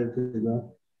you want it to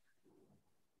go?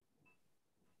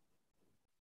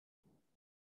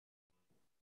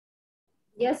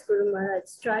 Yes, Guru Maharaj,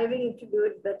 striving to do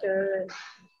it better and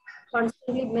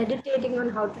constantly meditating on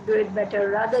how to do it better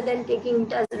rather than taking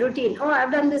it as routine. Oh,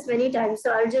 I've done this many times,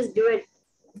 so I'll just do it,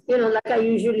 like I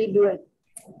usually do it.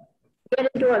 Get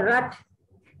into a rut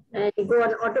and you go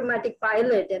on automatic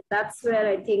pilot, and that's where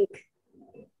I think.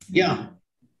 Yeah.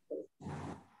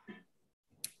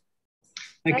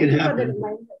 That can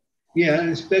happen. Yeah,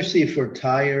 especially if we're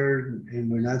tired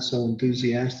and we're not so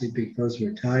enthusiastic because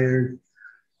we're tired,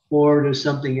 or there's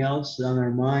something else on our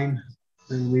mind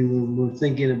and we're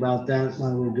thinking about that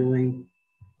while we're doing.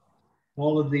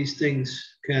 All of these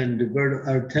things can divert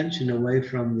our attention away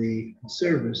from the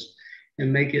service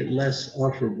and make it less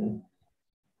offerable.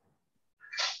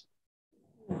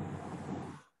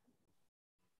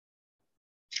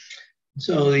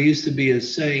 So there used to be a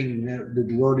saying that the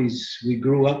devotees we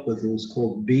grew up with, it was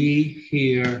called "Be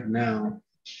here now."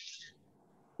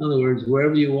 In other words,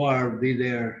 wherever you are, be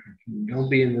there. Don't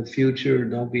be in the future,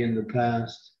 don't be in the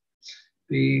past.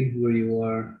 Be where you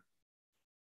are.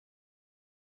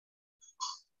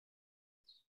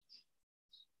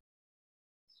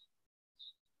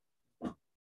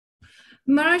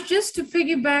 Maharaj, just to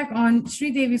piggyback on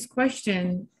Sri Devi's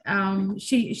question,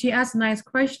 she asked a nice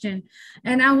question,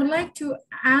 and I would like to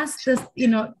ask this,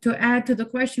 to add to the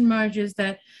question, Maharaj, is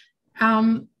that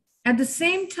at the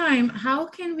same time, how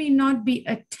can we not be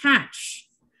attached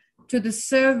to the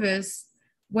service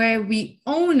where we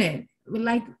own it?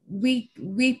 Like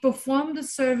we perform the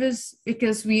service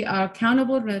because we are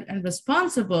accountable and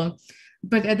responsible,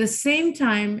 but at the same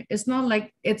time, it's not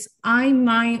like it's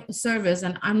my service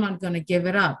and I'm not going to give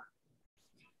it up.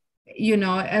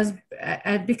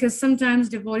 Because sometimes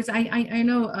devotees, I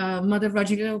know Mother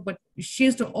Rajila, but she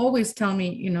used to always tell me,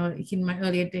 in my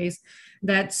earlier days,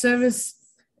 that service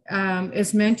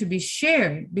is meant to be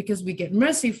shared because we get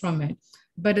mercy from it.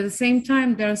 But at the same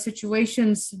time, there are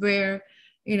situations where,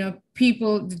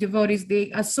 people, the devotees,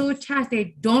 they are so attached,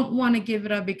 they don't want to give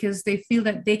it up because they feel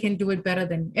that they can do it better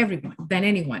than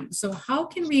anyone. So how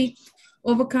can we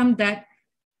overcome that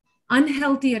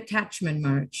unhealthy attachment,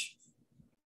 Maharaj?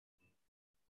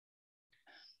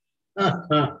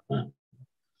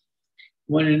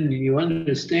 When you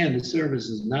understand the service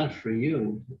is not for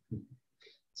you,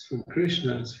 it's for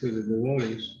Krishna, it's for the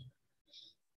devotees.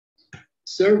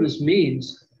 Service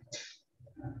means,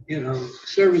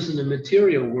 service in the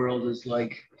material world is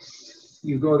like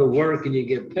you go to work and you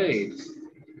get paid.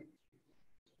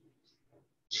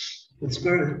 But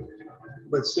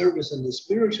service in the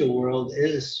spiritual world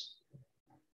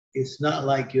it's not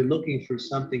like you're looking for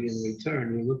something in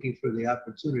return. You're looking for the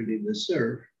opportunity to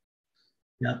serve,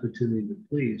 the opportunity to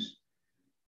please.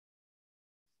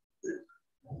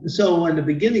 So in the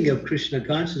beginning of Krishna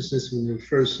consciousness, when we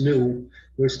first knew,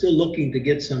 we're still looking to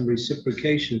get some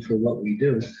reciprocation for what we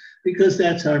do, because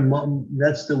that's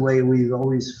the way we've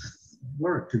always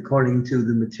worked, according to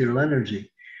the material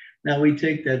energy. Now we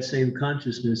take that same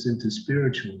consciousness into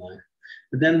spiritual life,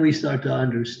 but then we start to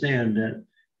understand that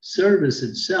service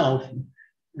itself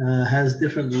has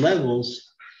different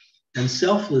levels, and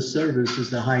selfless service is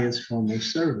the highest form of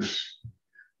service,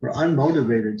 or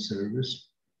unmotivated service.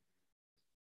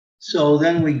 So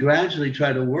then we gradually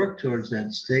try to work towards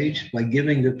that stage by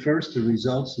giving the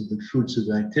results of the fruits of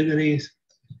activities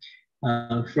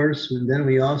first, and then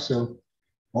we also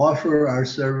offer our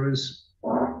service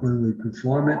when we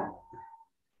perform it.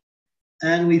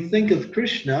 And we think of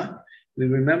Krishna, we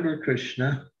remember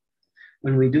Krishna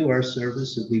when we do our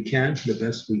service, if we can, the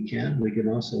best we can. We can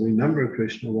also remember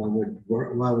Krishna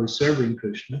while we're serving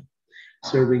Krishna,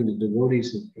 serving the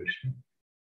devotees of Krishna.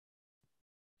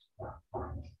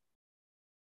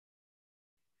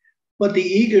 But the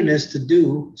eagerness to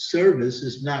do service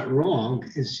is not wrong.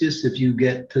 It's just if you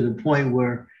get to the point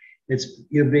where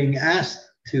you're being asked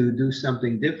to do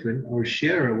something different or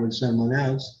share it with someone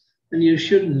else, then you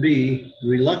shouldn't be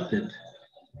reluctant.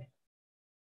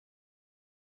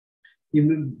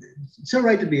 It's all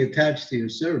right to be attached to your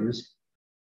service,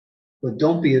 but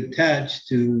don't be attached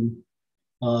to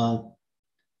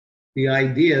the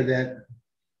idea that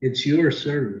it's your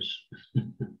service.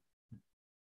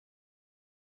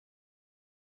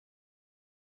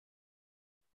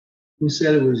 Who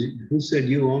said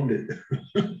you owned it?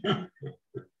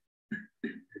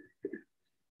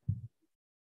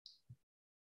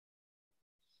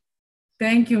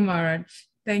 Thank you, Maharaj.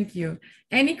 Thank you.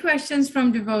 Any questions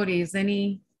from devotees?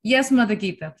 Yes, Mother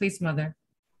Geeta, please, Mother.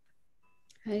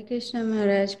 Hare Krishna,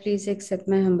 Maharaj. Please accept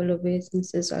my humble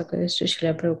obeisances. All glories to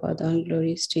Srila Prabhupada, all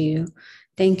glories to you.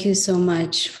 Thank you so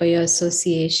much for your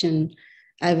association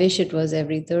I wish it was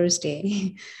every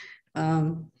Thursday.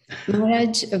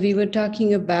 Maharaj, we were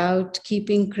talking about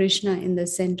keeping Krishna in the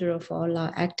center of all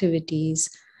our activities.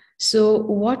 So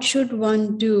what should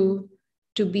one do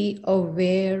to be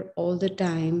aware all the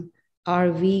time?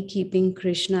 Are we keeping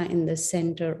Krishna in the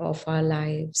center of our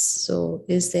lives? So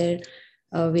is there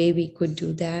a way we could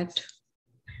do that?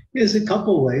 There's a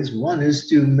couple ways. One is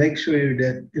to make sure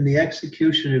that in the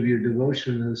execution of your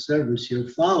devotion and service, you're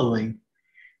following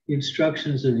the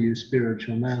instructions of your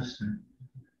spiritual master.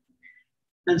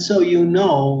 And so you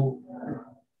know,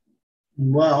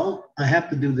 well, I have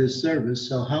to do this service,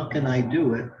 so how can I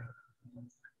do it?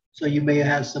 So you may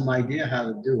have some idea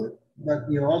how to do it, but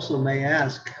you also may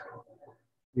ask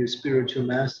your spiritual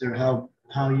master how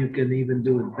you can even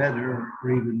do it better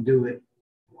or even do it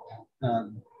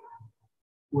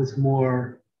with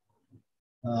more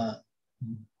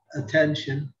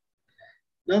attention.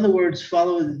 In other words,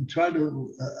 try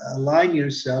to align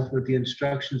yourself with the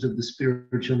instructions of the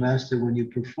spiritual master when you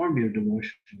perform your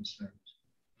devotional service.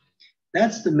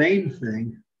 That's the main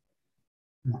thing.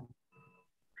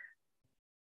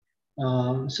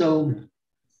 In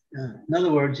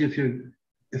other words, if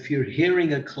you're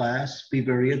hearing a class, be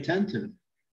very attentive.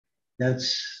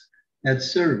 That's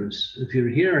service. If you're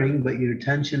hearing, but your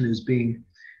attention is being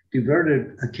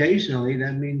diverted occasionally,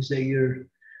 that means that you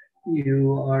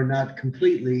are not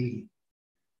completely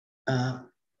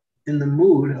in the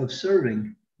mood of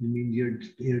serving. I mean,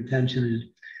 your attention is,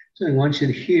 so one should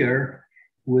hear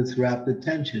with rapt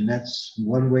attention. That's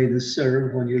one way to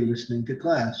serve when you're listening to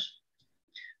class.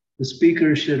 The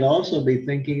speaker should also be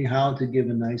thinking how to give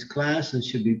a nice class and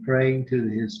should be praying to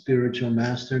his spiritual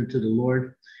master and to the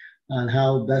Lord on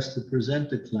how best to present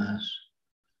the class.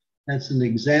 That's an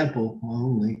example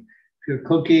only. If you're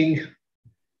cooking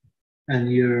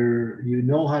and you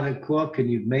know how to cook and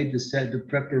you've made the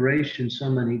preparation so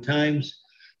many times,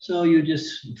 so you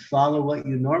just follow what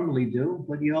you normally do,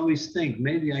 but you always think,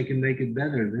 maybe I can make it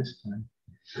better this time.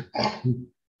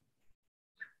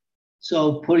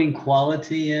 So putting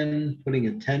quality in, putting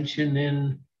attention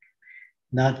in,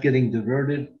 not getting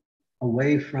diverted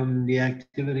away from the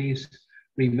activities,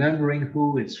 remembering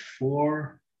who it's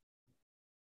for,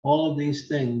 all of these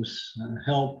things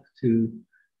help to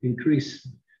increase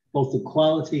both the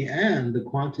quality and the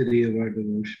quantity of our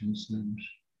devotional service.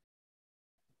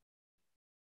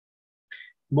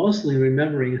 Mostly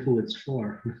remembering who it's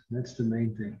for. That's the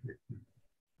main thing.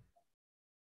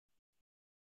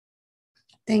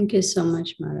 Thank you so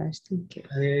much, Maharaj. Thank you.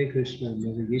 Hare Krishna,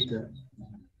 Mother Gita.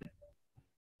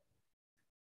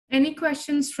 Any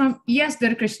questions from, yes,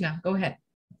 Dhar Krishna, go ahead.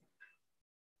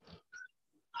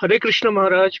 Hare Krishna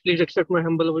Maharaj, please accept my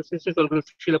humble obeisances,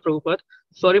 Srila Prabhupada.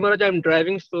 Sorry Maharaj, I'm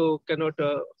driving, so cannot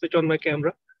switch on my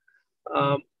camera.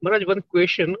 Maharaj, one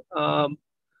question: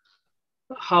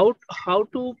 how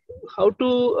to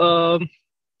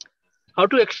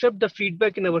accept the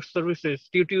feedback in our services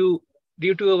due to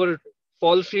our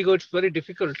false ego? It's very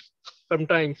difficult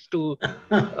sometimes to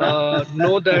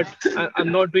know that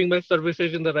I'm not doing my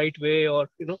services in the right way, or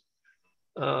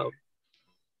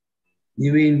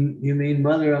You mean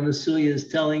Mother Anasuya is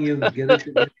telling you get it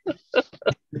together?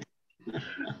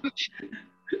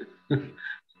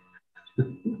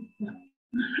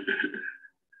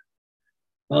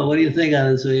 Well, what do you think,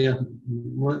 Anasuya?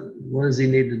 What does he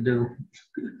need to do?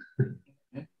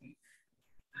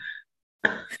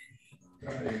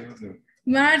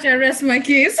 Maharaj, I rest my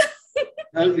case.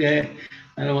 Okay,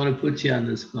 I don't want to put you on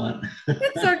the spot.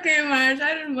 It's okay, Maharaj,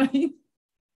 I don't mind.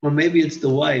 Or maybe it's the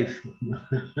wife.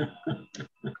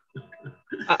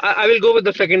 I will go with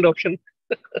the second option.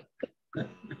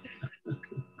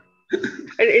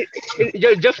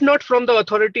 Just not from the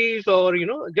authorities, or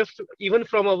just even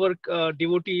from our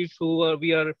devotees who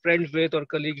we are friends with or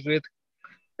colleagues with.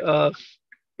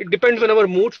 It depends on our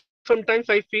mood. Sometimes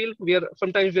I feel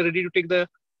sometimes we are ready to take the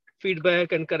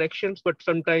feedback and corrections, but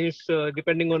sometimes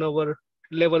depending on our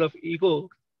level of ego,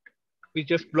 we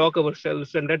just block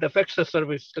ourselves, and that affects the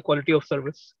service, the quality of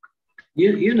service.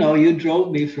 You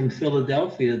drove me from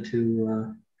Philadelphia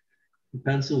to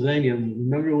Pennsylvania.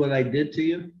 Remember what I did to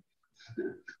you?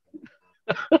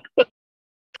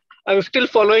 I'm still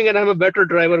following, and I'm a better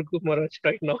driver, Maharaj,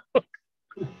 right now.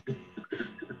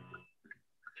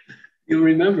 You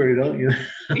remember, don't you?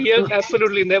 Yes,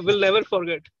 absolutely. Will never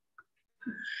forget.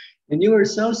 And you were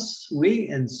so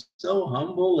sweet and so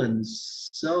humble and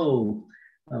so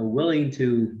willing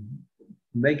to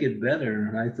make it better.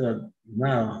 And I thought,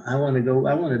 wow, I want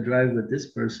to drive with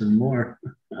this person more.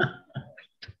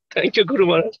 Thank you, Guru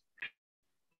Maharaj.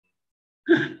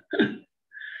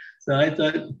 So I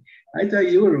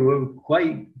thought you were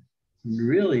quite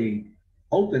really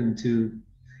open to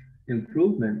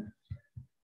improvement.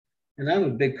 And I'm a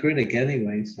big critic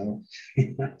anyway, so,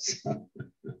 so.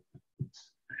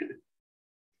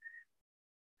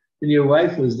 And your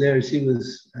wife was there. She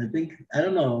was, I think, I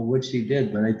don't know what she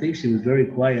did, but I think she was very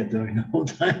quiet during the whole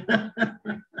time.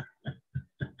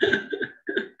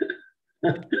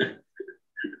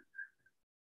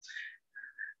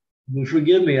 But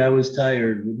forgive me, I was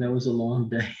tired. That was a long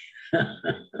day.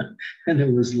 And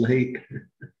it was late.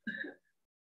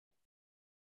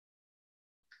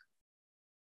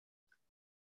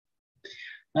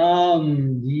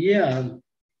 Yeah.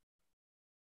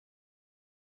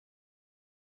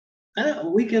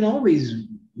 We can always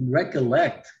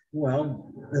recollect,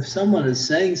 well, if someone is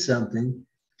saying something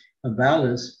about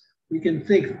us, we can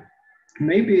think,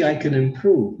 maybe I can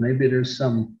improve. Maybe there's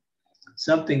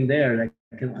something there that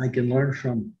I can learn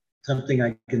from, something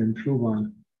I can improve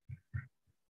on.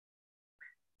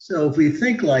 So if we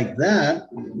think like that,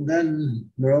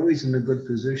 then we're always in a good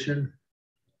position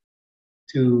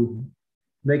to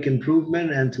make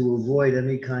improvement and to avoid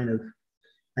any kind of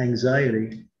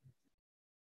anxiety.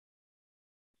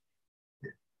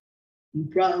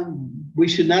 We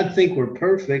should not think we're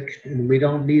perfect and we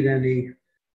don't need any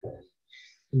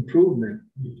improvement.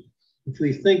 If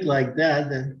we think like that,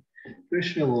 then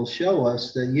Krishna will show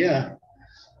us that, yeah,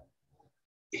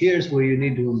 here's where you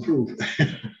need to improve.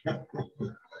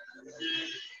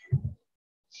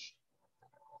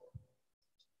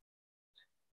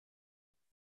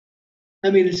 I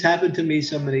mean, it's happened to me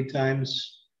so many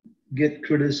times, get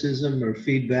criticism or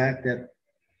feedback that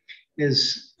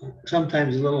is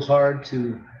sometimes a little hard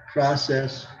to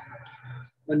process.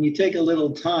 When you take a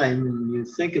little time and you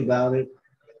think about it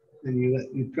and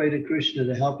you pray to Krishna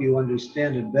to help you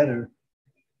understand it better,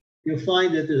 you'll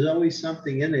find that there's always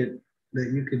something in it that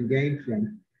you can gain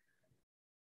from.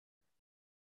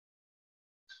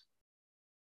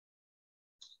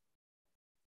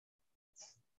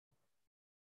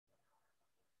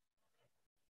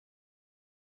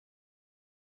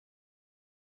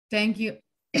 Thank you.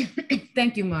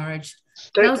 Thank you, Maharaj.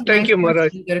 Thank you,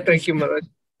 Maharaj. Thank you, Maharaj.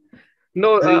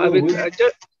 No, I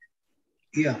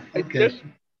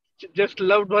just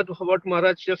loved what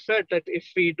Maharaj just said, that if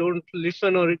we don't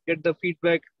listen or get the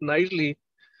feedback nicely,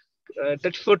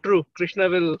 that's so true. Krishna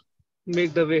will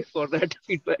make the way for that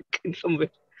feedback in some way.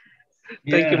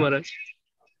 Yeah. Thank you, Maharaj.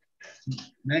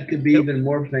 That could be even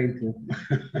more painful.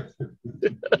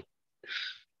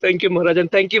 Thank you, Maharaj,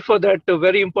 and thank you for that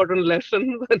very important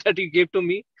lesson that you gave to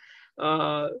me.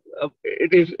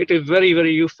 It is very,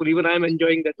 very useful. Even I am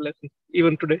enjoying that lesson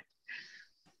even today.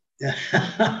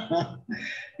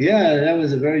 Yeah, that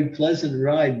was a very pleasant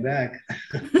ride back.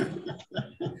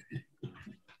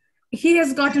 He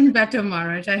has gotten better,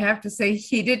 Maharaj. I have to say,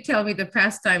 he did tell me the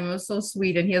past time was so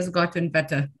sweet, and he has gotten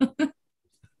better.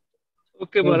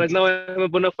 Okay, Maharaj. Now I'm a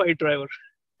bona fide driver.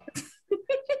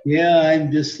 Yeah,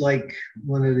 I'm just like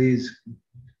one of these,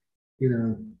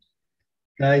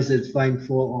 guys that find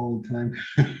fault all the time.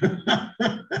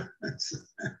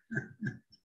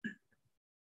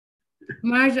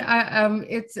 Maharaj,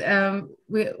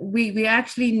 we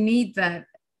actually need that,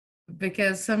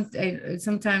 because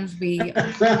sometimes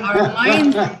our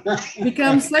mind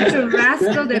becomes such a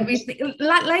rascal that we think,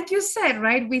 like you said,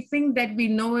 right? We think that we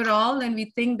know it all, and we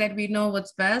think that we know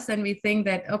what's best, and we think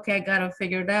that, okay, I got to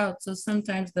figure it out. So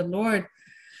sometimes the Lord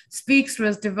speaks to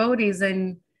us devotees,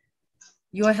 and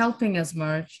you're helping us,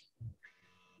 Maharaj.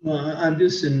 Well, I'm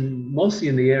just mostly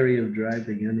in the area of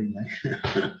driving anyway.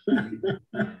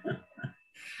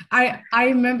 I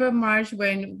remember, Maharaj,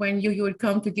 when you would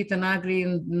come to Caitanya-caritamrta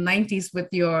in the 90s with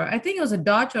your, I think it was a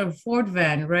Dodge or a Ford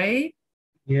van, right?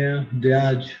 Yeah,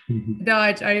 Dodge.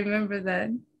 Dodge, I remember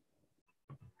that.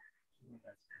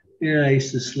 Yeah, I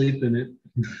used to sleep in it.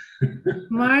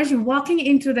 Maharaj, walking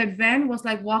into that van was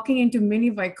like walking into mini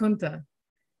Vaikuntha.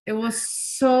 It was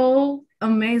so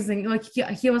amazing. Like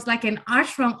he was like an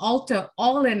ashram altar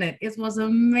all in it. It was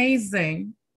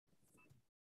amazing.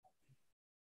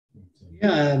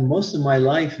 Yeah, most of my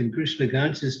life in Krishna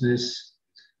consciousness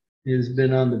has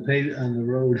been on the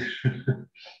road,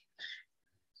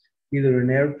 either in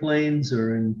airplanes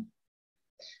or in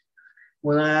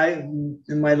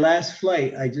my last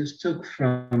flight, I just took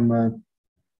from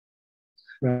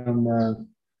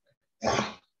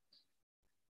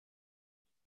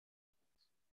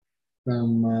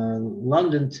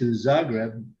London to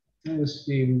Zagreb. That was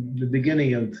the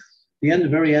beginning of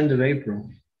very end of April.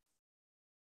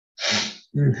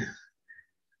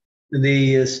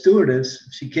 The stewardess,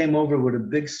 she came over with a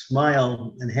big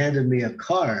smile and handed me a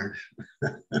card.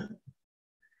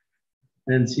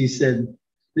 And she said,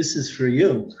 "This is for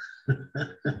you."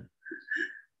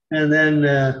 And then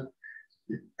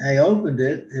I opened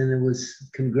it and it was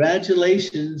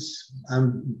congratulations.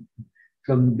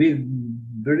 From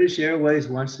British Airways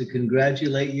wants to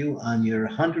congratulate you on your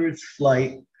 100th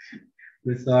flight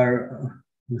with our,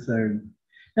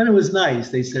 and it was nice.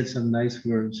 They said some nice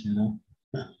words, you know.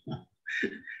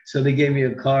 So they gave me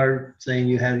a card saying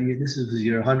this was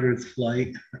your 100th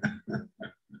flight.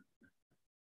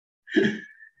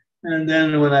 And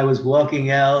then when I was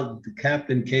walking out, the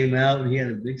captain came out and he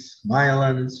had a big smile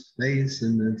on his face,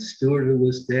 and the steward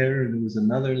was there, and there was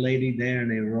another lady there, and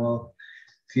they were all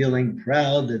feeling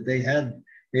proud that they had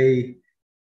a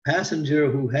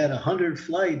passenger who had 100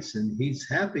 flights, and he's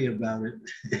happy about it.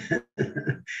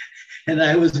 And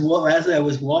as I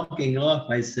was walking off,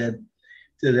 I said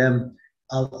to them,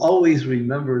 I'll always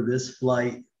remember this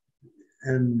flight.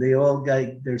 And they all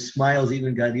got, their smiles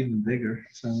got even bigger.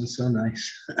 So it was so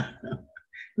nice.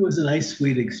 It was a nice,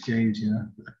 sweet exchange, you know.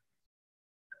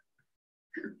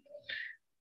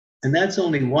 And that's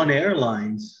only one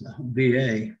airline's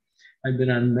BA. I've been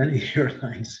on many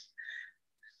airlines.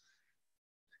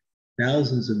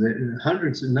 Thousands of it,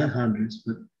 hundreds, not hundreds,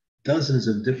 but dozens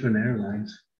of different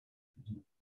airlines.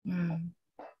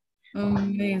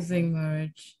 Amazing,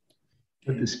 Maharaj.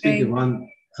 But to speak of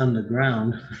on the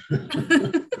ground.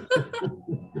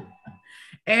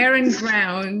 Air and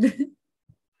ground.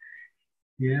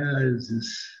 Yeah, it's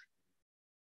just...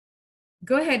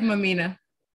 Go ahead, Mamina.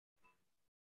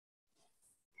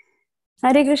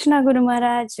 Hare Krishna, Guru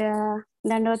Maharaj.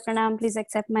 Dandot Pranam, please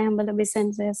accept my humble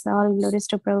obeisances. All glories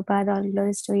to Prabhupada, all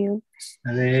glories to you.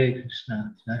 Hare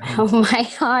Krishna. My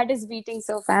heart is beating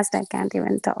so fast, I can't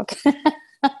even talk.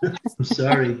 I'm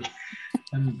sorry.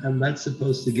 I'm not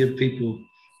supposed to give people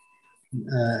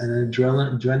an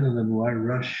adrenaline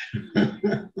rush.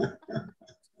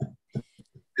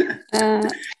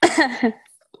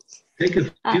 Take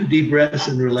a few deep breaths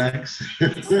and relax.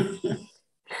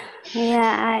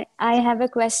 Yeah, I have a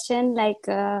question like,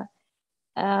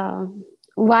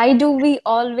 why do we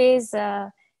always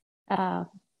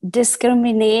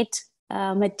discriminate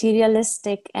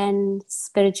materialistic and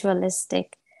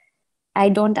spiritualistic? I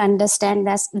don't understand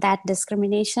that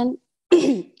discrimination.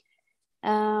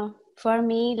 For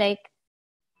me, like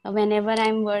whenever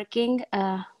I'm working,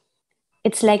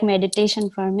 it's like meditation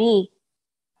for me.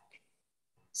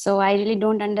 So I really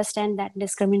don't understand that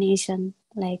discrimination.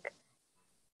 Like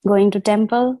going to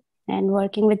temple and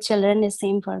working with children is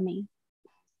same for me.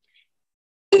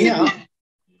 Yeah,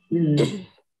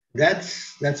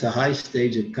 that's a high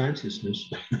stage of consciousness.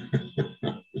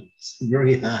 It's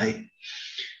very high.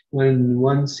 When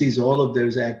one sees all of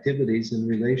those activities in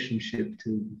relationship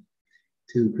to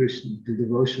Krishna, to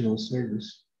devotional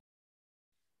service,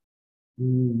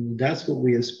 that's what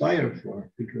we aspire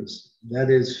for, because that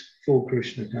is full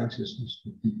Krishna consciousness.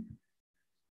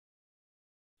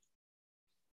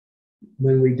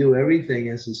 When we do everything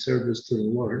as a service to the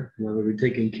Lord, whether we're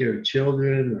taking care of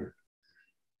children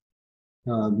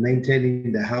or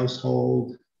maintaining the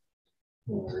household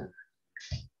or,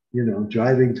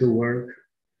 driving to work,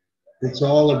 it's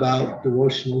all about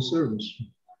devotional service.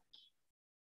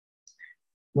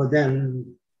 Well,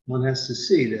 then one has to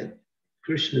see that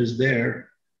Krishna is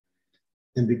there,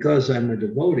 and because I'm a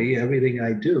devotee, everything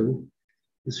I do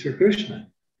is for Krishna.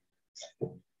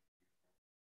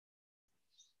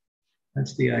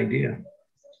 That's the idea.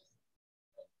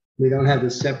 We don't have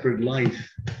a separate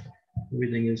life.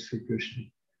 Everything is for Krishna.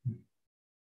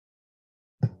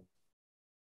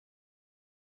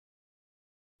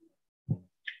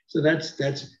 So that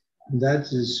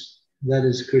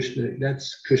is Krishna.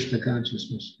 That's Krishna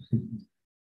consciousness.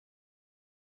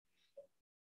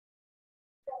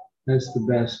 That's the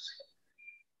best.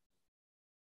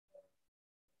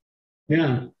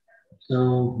 Yeah.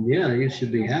 So yeah, you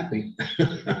should be happy.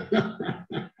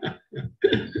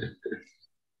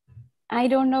 I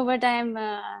don't know, but I'm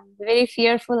very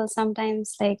fearful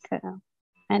sometimes. Like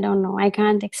I don't know. I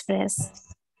can't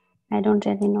express. I don't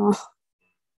really know.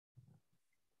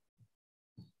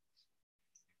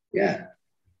 Yeah.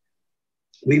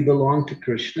 We belong to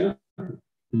Krishna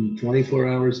 24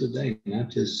 hours a day, not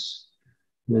just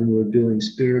when we're doing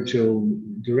spiritual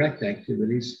direct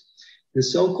activities. The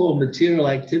so-called material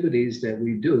activities that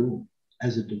we do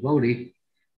as a devotee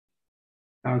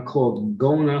are called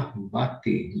Gona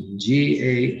Bhakti,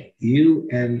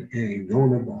 G-A-U-N-A,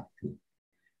 Gona Bhakti.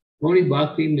 Gona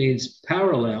Bhakti means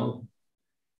parallel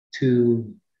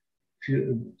to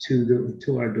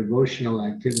our devotional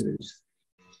activities.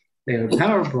 They are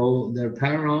powerful, they're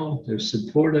parallel, they're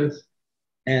supportive,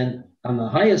 and on the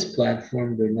highest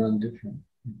platform, they're non-different.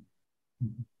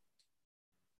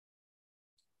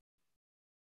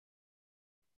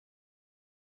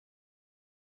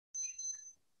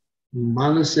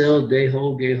 Manasel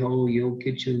deho geho yo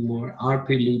kitchen more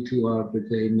arpilu to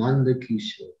arpate Nanda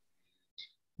Kishore.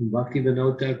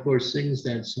 Bhaktivinoda Thakur sings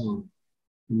that song.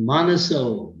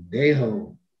 Manaso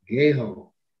deho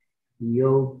geho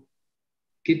yo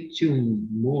kitchen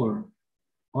more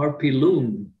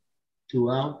arpilun to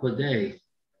alpade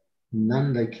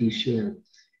Nanda Kishore.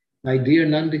 My dear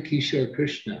Nanda Kishore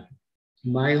Krishna,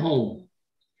 my home,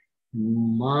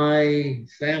 my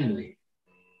family,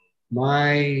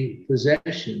 my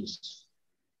possessions,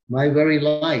 my very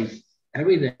life,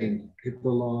 everything, it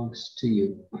belongs to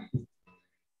you.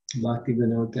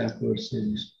 Bhaktivinoda Thakur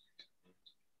sings.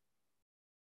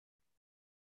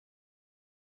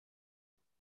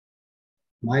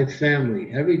 My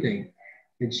family, everything,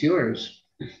 it's yours.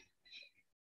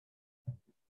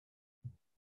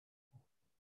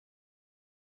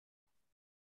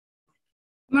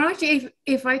 Maharaja,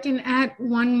 if I can add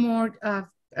one more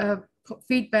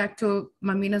feedback to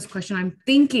Mamina's question, I'm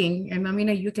thinking, and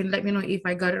Mamina, you can let me know if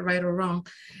I got it right or wrong,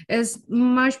 is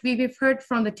much we've heard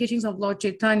from the teachings of Lord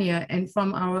Chaitanya and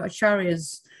from our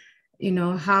acharyas,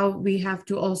 how we have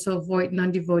to also avoid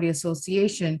non-devotee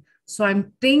association. So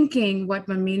I'm thinking what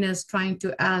Mamina is trying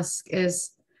to ask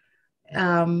is,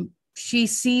 she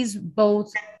sees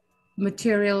both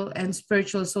material and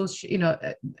spiritual,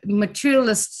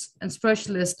 materialists and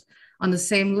spiritualists on the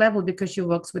same level because she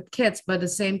works with kids. But at the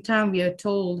same time, we are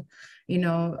told,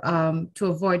 to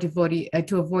avoid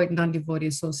non-devotee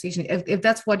association. If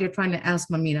that's what you're trying to ask,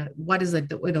 Mamina, what is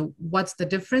it? What's the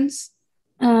difference?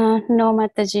 No,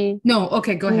 Mataji. No.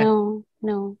 Okay, go ahead.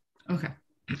 No. Okay.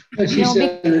 But she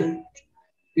said,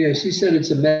 she said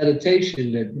it's a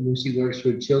meditation that when she works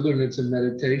with children, it's a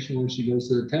meditation. When she goes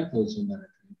to the temple, it's a meditation.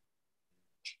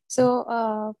 So,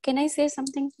 can I say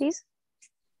something, please?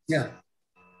 Yeah.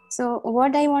 So,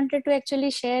 what I wanted to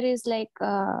actually share is like,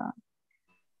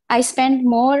 I spend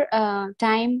more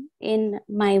time in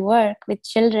my work with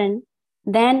children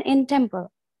than in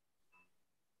temple.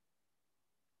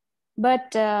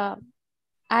 But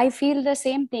I feel the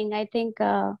same thing. I think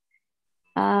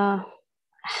I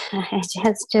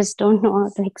just don't know how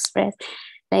to express.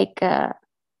 Like,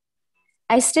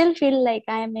 I still feel like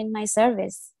I am in my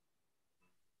service.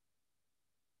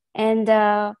 And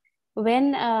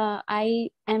when I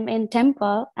am in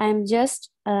temple, I'm just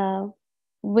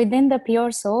within the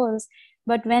pure souls.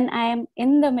 But when I am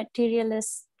in the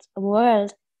materialist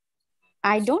world,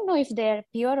 I don't know if they're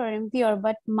pure or impure,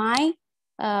 but my,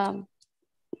 I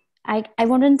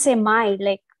wouldn't say my,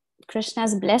 like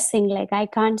Krishna's blessing, like I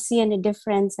can't see any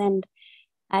difference, and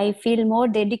I feel more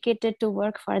dedicated to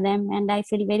work for them, and I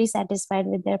feel very satisfied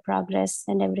with their progress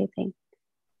and everything.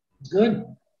 Good.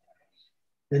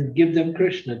 And give them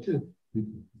Krishna too.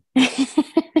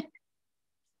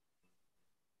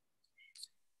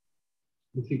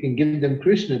 If you can give them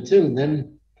Krishna too,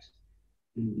 then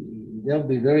they'll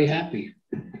be very happy.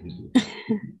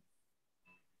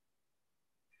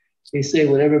 They say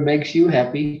whatever makes you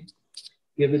happy,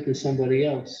 give it to somebody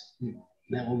else.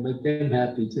 That will make them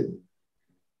happy too.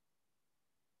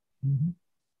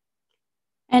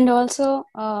 And also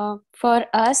for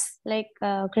us, like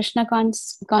Krishna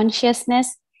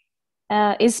consciousness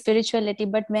is spirituality.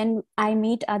 But when I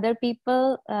meet other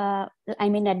people, I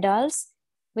mean adults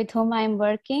with whom I'm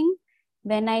working,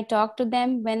 when I talk to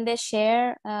them, when they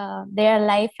share their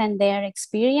life and their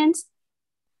experience,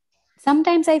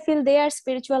 sometimes I feel they are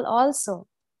spiritual also.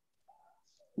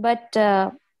 But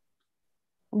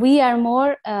we are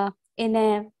more in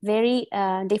a very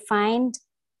defined,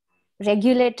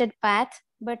 regulated path,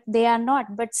 but they are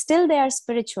not. But still they are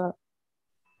spiritual.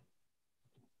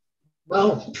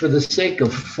 Well, for the sake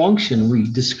of function, we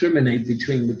discriminate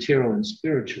between material and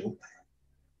spiritual.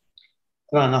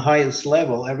 But on the highest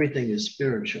level, everything is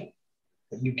spiritual.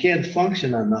 You can't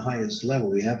function on the highest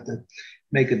level. You have to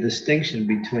make a distinction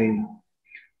between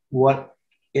what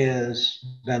is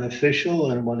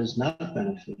beneficial and what is not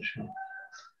beneficial.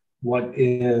 What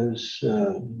is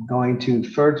going to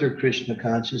further Krishna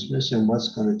consciousness and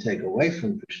what's going to take away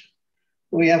from Krishna.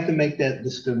 We have to make that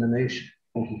discrimination.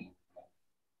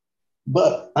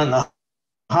 But on the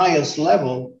highest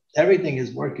level, everything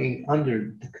is working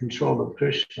under the control of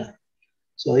Krishna.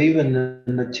 So even the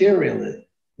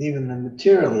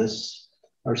materialists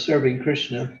are serving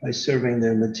Krishna by serving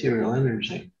their material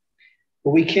energy.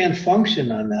 But we can't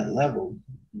function on that level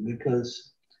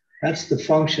because that's the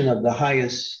function of the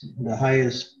highest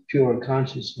pure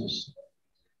consciousness,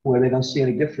 where they don't see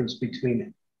any difference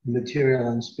between material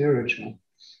and spiritual.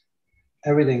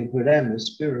 Everything for them is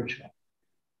spiritual.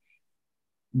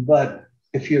 But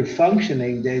if you're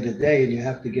functioning day to day and you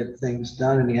have to get things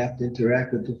done and you have to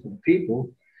interact with different people,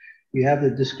 You have to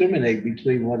discriminate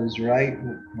between what is right,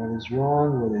 what is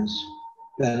wrong, what is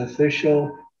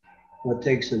beneficial, what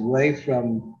takes away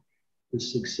from the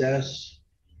success,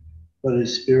 what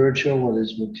is spiritual, what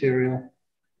is material.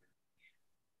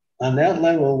 On that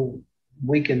level,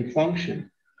 we can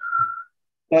function.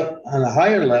 But on a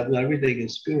higher level, everything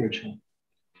is spiritual.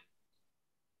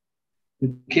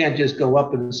 You can't just go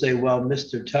up and say, well,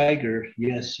 Mr. Tiger,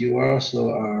 yes, you also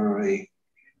are a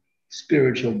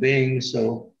spiritual being,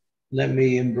 so let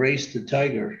me embrace the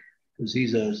tiger because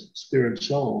he's a spirit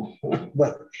soul.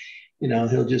 But, you know,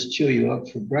 he'll just chew you up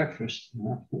for breakfast.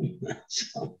 You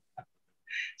know?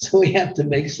 So we have to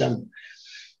make some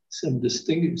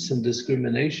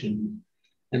discrimination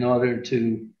in order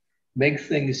to make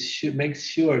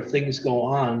sure things go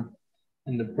on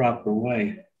in the proper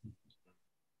way.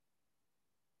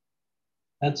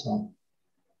 That's all.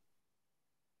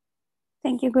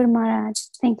 Thank you, Guru Maharaj.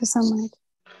 Thank you so much.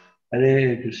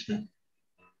 Hare Krishna.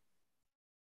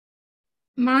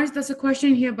 Maharaj, there's a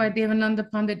question here by Devananda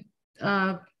Pandit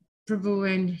Prabhu,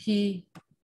 and he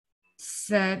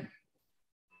said,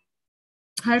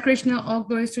 Hare Krishna, all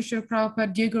glories to Srila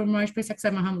Prabhupada. Dear Guru Maharaj, please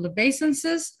accept my humble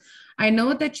obeisances. I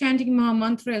know that chanting Maha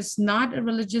Mantra is not a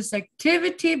religious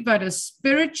activity, but a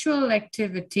spiritual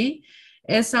activity.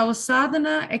 Is our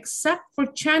sadhana, except for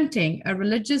chanting, a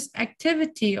religious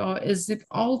activity, or is it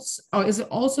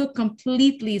also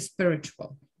completely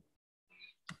spiritual?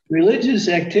 Religious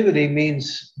activity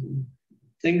means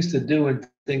things to do and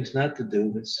things not to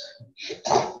do. It's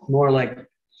more like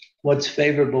what's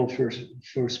favorable for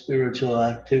spiritual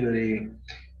activity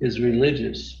is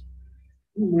religious.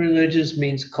 Religious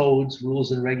means codes,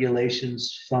 rules, and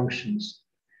regulations, functions.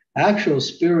 Actual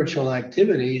spiritual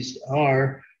activities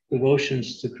are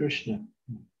devotions to Krishna.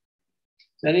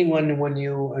 Anyone, when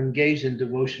you engage in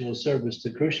devotional service to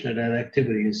Krishna, that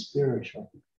activity is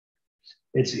spiritual.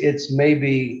 It may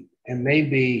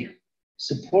be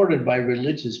supported by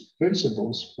religious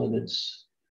principles, but it's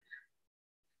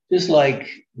just like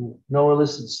no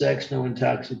illicit sex, no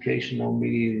intoxication, no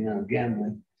meat, no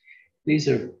gambling. These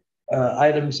are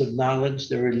items of knowledge.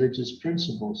 They're religious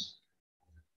principles,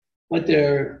 but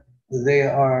they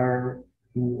are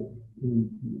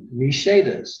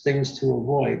nishedas, things to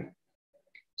avoid.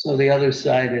 So the other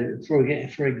side, for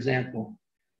example,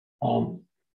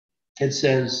 it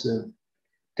says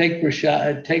take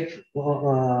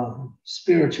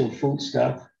spiritual food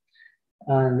stuff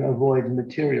and avoid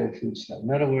material food stuff.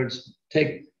 In other words,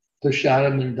 take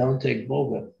prasadam and don't take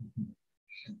bhoga.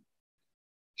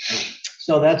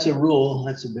 So that's a rule,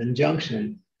 that's an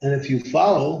injunction. And if you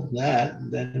follow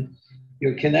that, then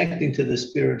you're connecting to the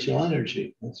spiritual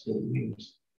energy. That's what it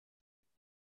means.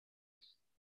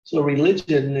 So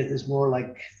religion is more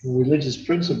like religious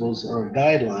principles are a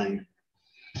guideline.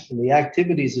 And the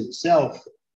activities itself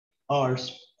are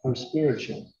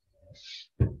spiritual.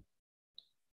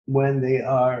 When they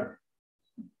are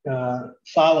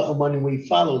when we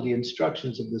follow the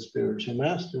instructions of the spiritual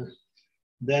master,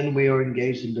 then we are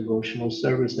engaged in devotional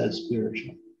service. That's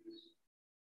spiritual.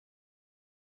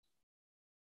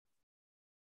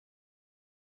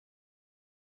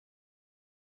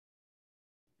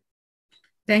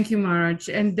 Thank you, Maharaj.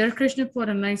 And there Krishna put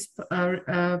a nice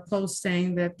post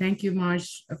saying that thank you, Maharaj,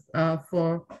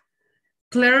 for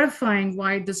clarifying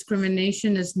why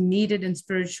discrimination is needed in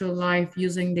spiritual life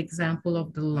using the example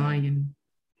of the lion.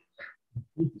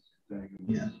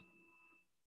 Yeah.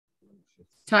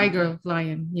 Tiger,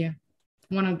 lion, yeah.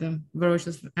 One of them,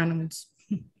 ferocious animals.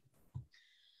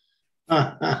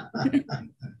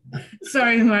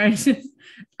 Sorry, Maharaj.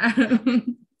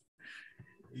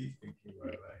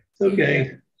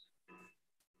 Okay.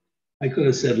 I could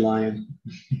have said lion.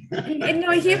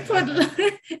 No, he put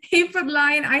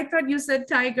lion. I thought you said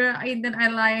tiger, and then I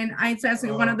lion. I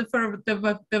said one of the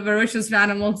ferocious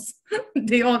animals.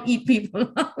 They all eat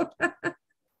people.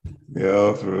 They're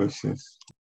all ferocious.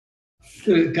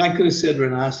 I could have said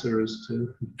rhinoceros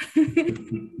too.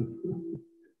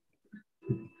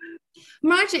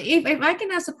 Maharaj, if I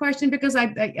can ask a question, because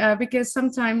because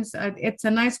sometimes it's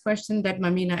a nice question that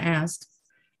Mamina asked.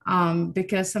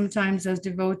 Because sometimes as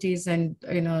devotees and,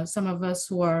 some of us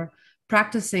who are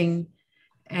practicing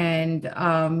and,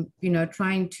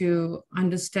 trying to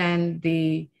understand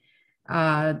the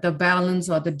balance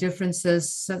or the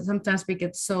differences, sometimes we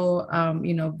get so,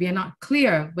 we are not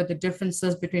clear with the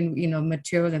differences between,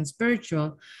 material and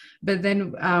spiritual, but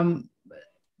then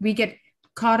we get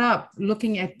caught up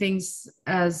looking at things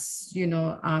as,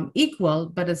 equal,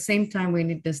 but at the same time, we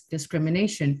need this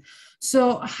discrimination.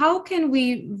 So how can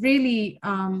we really,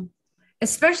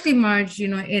 especially Marge,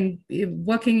 in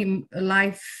working in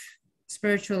life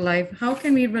spiritual life, how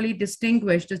can we really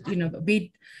distinguish, just,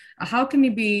 how can we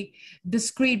be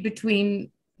discrete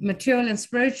between material and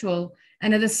spiritual,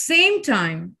 and at the same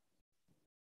time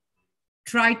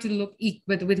try to look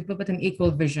with an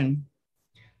equal vision?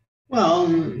 Well,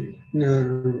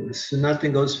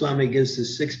 Sanatana Goswami gives the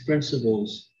 6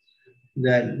 principles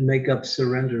that make up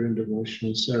surrender in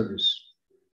devotional service.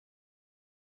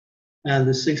 And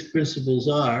the 6 principles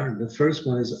are, the first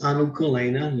one is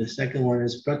anukulena, and the second one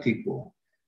is pratikul.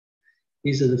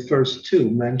 These are the first 2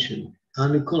 mentioned.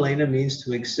 Anukulena means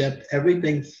to accept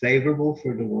everything favorable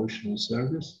for devotional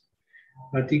service.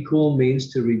 Pratikul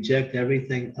means to reject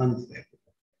everything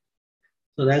unfavorable.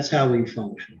 So that's how we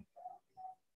function.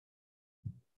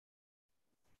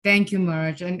 Thank you,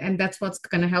 Maharaj. And that's what's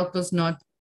going to help us not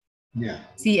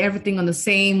see everything on the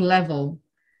same level.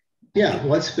 Yeah,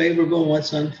 what's favorable and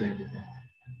what's unfavorable.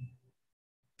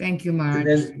 Thank you,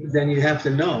 Maharaj. Then you have to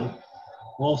know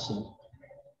also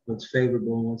what's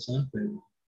favorable and what's unfavorable.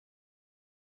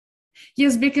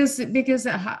 Yes, because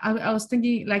I was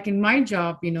thinking, like in my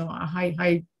job,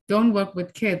 I don't work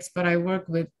with kids, but I work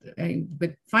with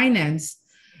finance,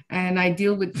 and I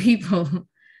deal with people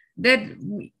that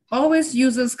always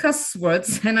uses cuss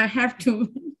words, and I have to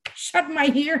shut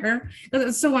my ear because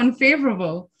it's so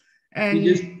unfavorable. And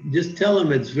you just tell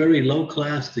them it's very low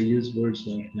class to use words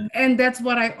like that. And that's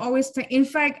what I always say. In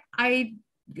fact, I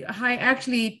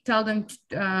actually tell them,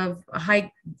 I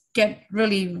get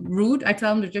really rude. I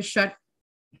tell them to just shut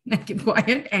and keep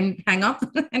quiet and hang up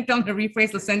and tell them to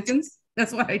rephrase the sentence.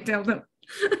 That's what I tell them.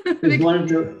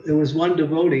 There was one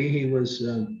devotee.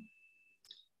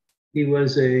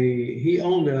 He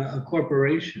owned a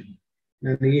corporation,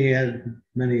 and he had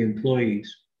many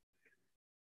employees.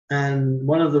 And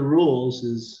one of the rules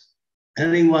is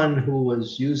anyone who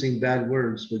was using bad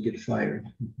words would get fired.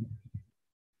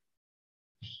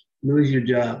 Lose your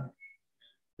job.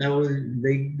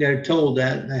 They're told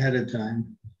that ahead of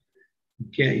time. You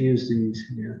can't use these.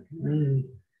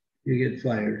 You get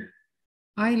fired.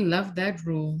 I love that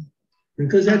rule.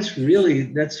 Because that's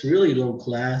really low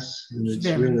class, and it's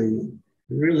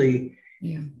really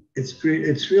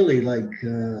it's really like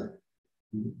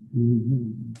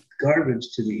garbage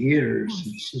to the ears.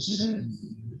 It's just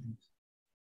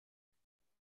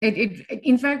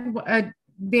in fact,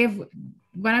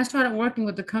 when I started working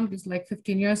with the companies like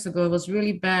 15 years ago, it was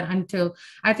really bad until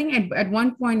I think at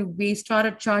one point we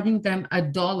started charging them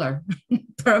 $1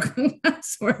 per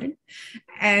word,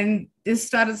 and this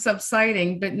started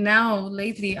subsiding. But now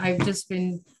lately, I've just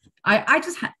been, I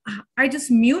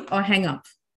just mute or hang up.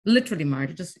 Literally,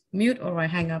 Marge, just mute or I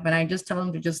hang up, and I just tell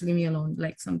them to just leave me alone,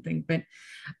 like something. But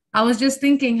I was just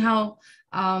thinking how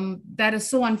that is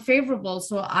so unfavorable,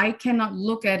 so I cannot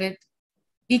look at it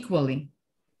equally.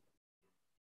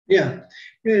 Yeah,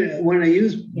 when I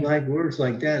use like words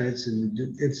like that, it's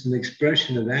an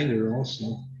expression of anger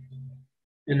also,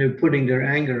 and they're putting their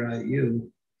anger at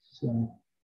you. So.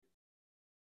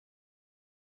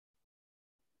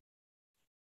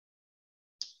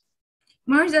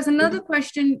 Marge, there's another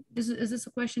question. Is this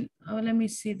a question? Oh, let me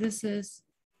see. This is.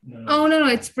 No,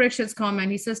 it's Prikshit's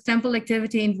comment. He says temple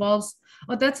activity involves.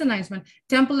 Oh, that's a nice one.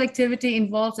 Temple activity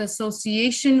involves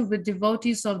association with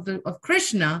devotees of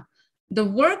Krishna. The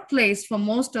workplace for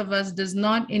most of us does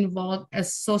not involve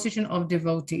association of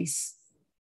devotees.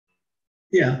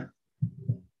 Yeah.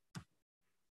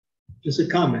 Just a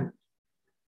comment.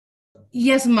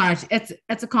 Yes, Marge,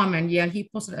 it's a comment. Yeah, he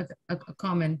posted a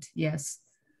comment. Yes.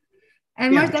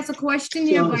 And Marge, that's a question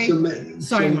here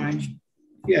Sorry, Marge.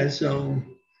 Yeah, so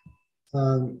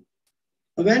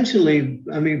eventually,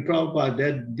 I mean,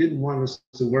 Prabhupada didn't want us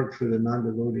to work for the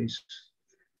non-devotees.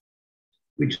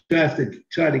 We have to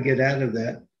try to get out of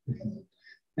that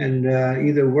and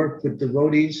either work with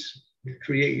devotees,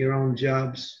 create your own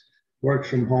jobs, work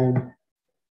from home.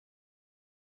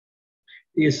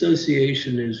 The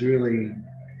association is really,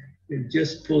 it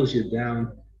just pulls you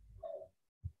down.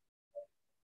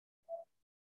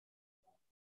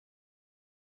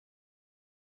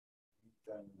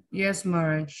 Yes,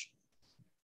 Maharaj.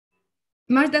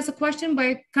 Maharaj, that's a question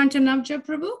by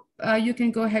Caitanya-caritamrta. You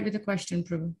can go ahead with the question,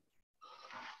 Prabhu.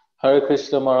 Hare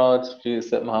Krishna Maharaj, please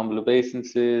accept my humble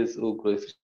obeisances. All glories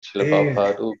to Srila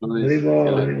Prabhupada, all glories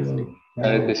to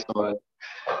Hare Krishna Maharaj.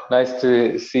 Nice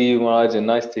to see you, Maharaj, and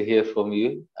nice to hear from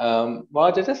you.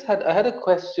 Maharaj, I had a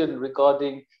question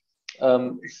regarding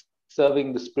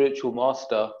serving the spiritual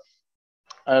master,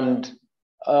 and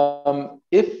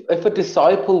if a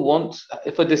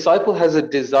disciple has a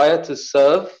desire to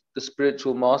serve the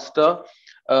spiritual master,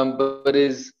 but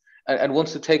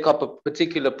wants to take up a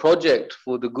particular project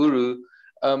for the guru,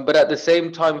 but at the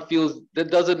same time feels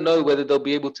that doesn't know whether they'll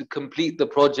be able to complete the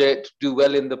project, do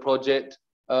well in the project.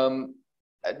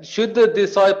 Should the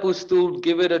disciples still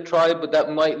give it a try, but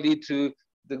that might lead to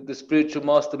the spiritual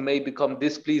master may become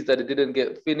displeased that it didn't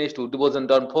get finished or it wasn't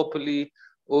done properly?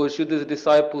 Or should the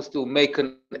disciples still make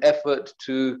an effort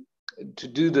to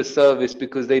do the service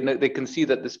because they know, they can see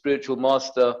that the spiritual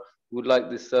master would like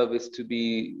this service to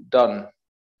be done?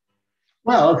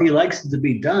 Well, if he likes it to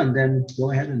be done, then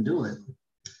go ahead and do it.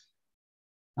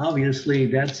 Obviously,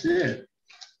 that's it.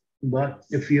 But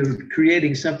if you're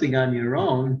creating something on your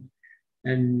own,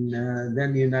 and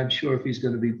then you're not sure if he's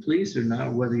going to be pleased or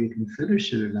not, whether you can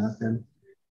finish it or not,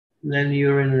 then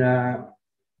you're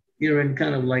in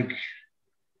kind of like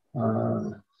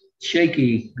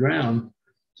shaky ground.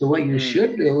 So what you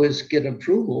should do is get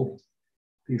approval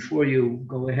before you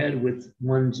go ahead with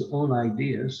one's own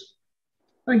ideas.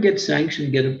 And get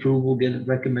sanctioned, get approval, get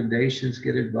recommendations,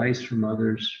 get advice from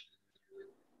others.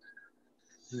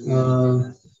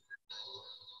 I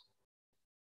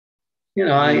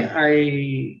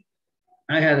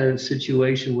had a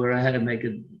situation where I had to make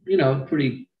a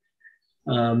pretty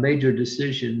major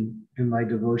decision in my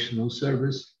devotional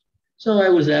service. So I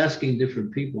was asking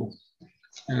different people,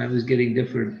 and I was getting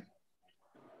different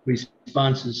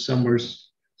responses. Some were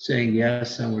saying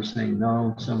yes, some were saying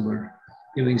no, some were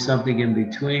giving something in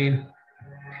between.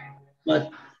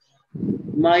 But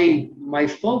my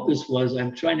focus was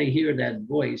I'm trying to hear that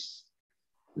voice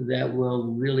that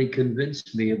will really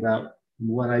convince me about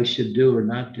what I should do or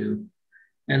not do.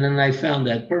 And then I found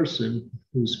that person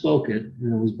who spoke it,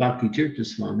 and it was Caitanya-caritamrta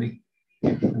Swami.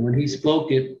 And when he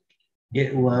spoke it,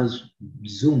 it was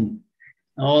Zoom.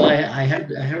 I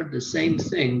heard the same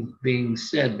thing being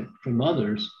said from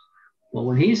others, but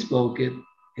when he spoke it,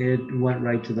 it went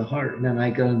right to the heart. And then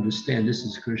I could understand this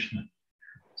is Krishna.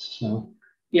 So,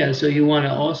 yeah, so you want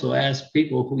to also ask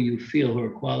people who you feel who are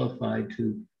qualified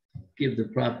to give the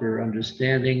proper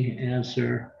understanding,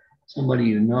 answer, somebody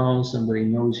you know, somebody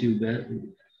knows you better.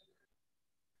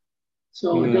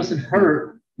 So it doesn't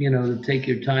hurt, to take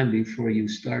your time before you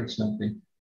start something.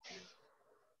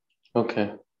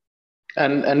 Okay.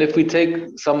 And if we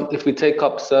take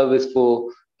up service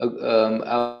for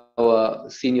our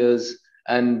seniors,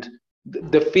 and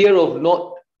the fear of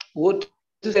not, what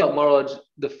to say about Maharaj,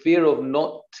 the fear of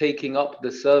not taking up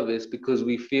the service because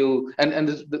we feel, and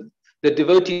the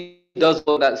devotee does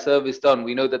want that service done.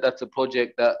 We know that that's a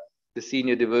project that the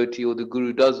senior devotee or the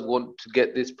guru does want to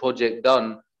get this project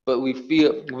done, but we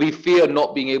fear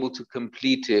not being able to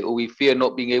complete it, or we fear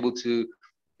not being able to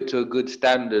a good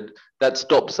standard. That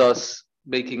stops us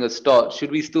making a start. Should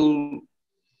we still?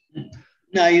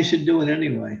 No, you should do it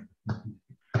anyway.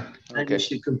 Okay.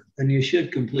 And you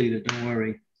should complete it. Don't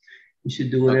worry. You should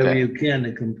do whatever you can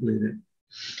to complete it.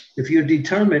 If you're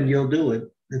determined, you'll do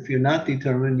it. If you're not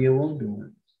determined, you won't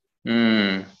do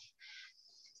it.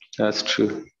 That's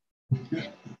true.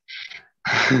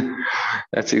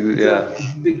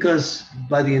 Because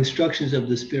by the instructions of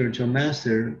the spiritual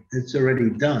master, it's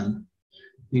already done.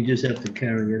 You just have to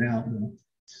carry it out.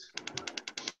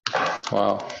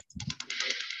 Wow.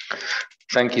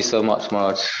 Thank you so much,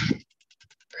 Maharaj.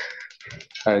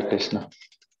 Hare Krishna.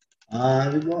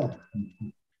 Adi-lila.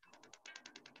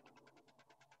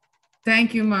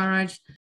 Thank you, Maharaj.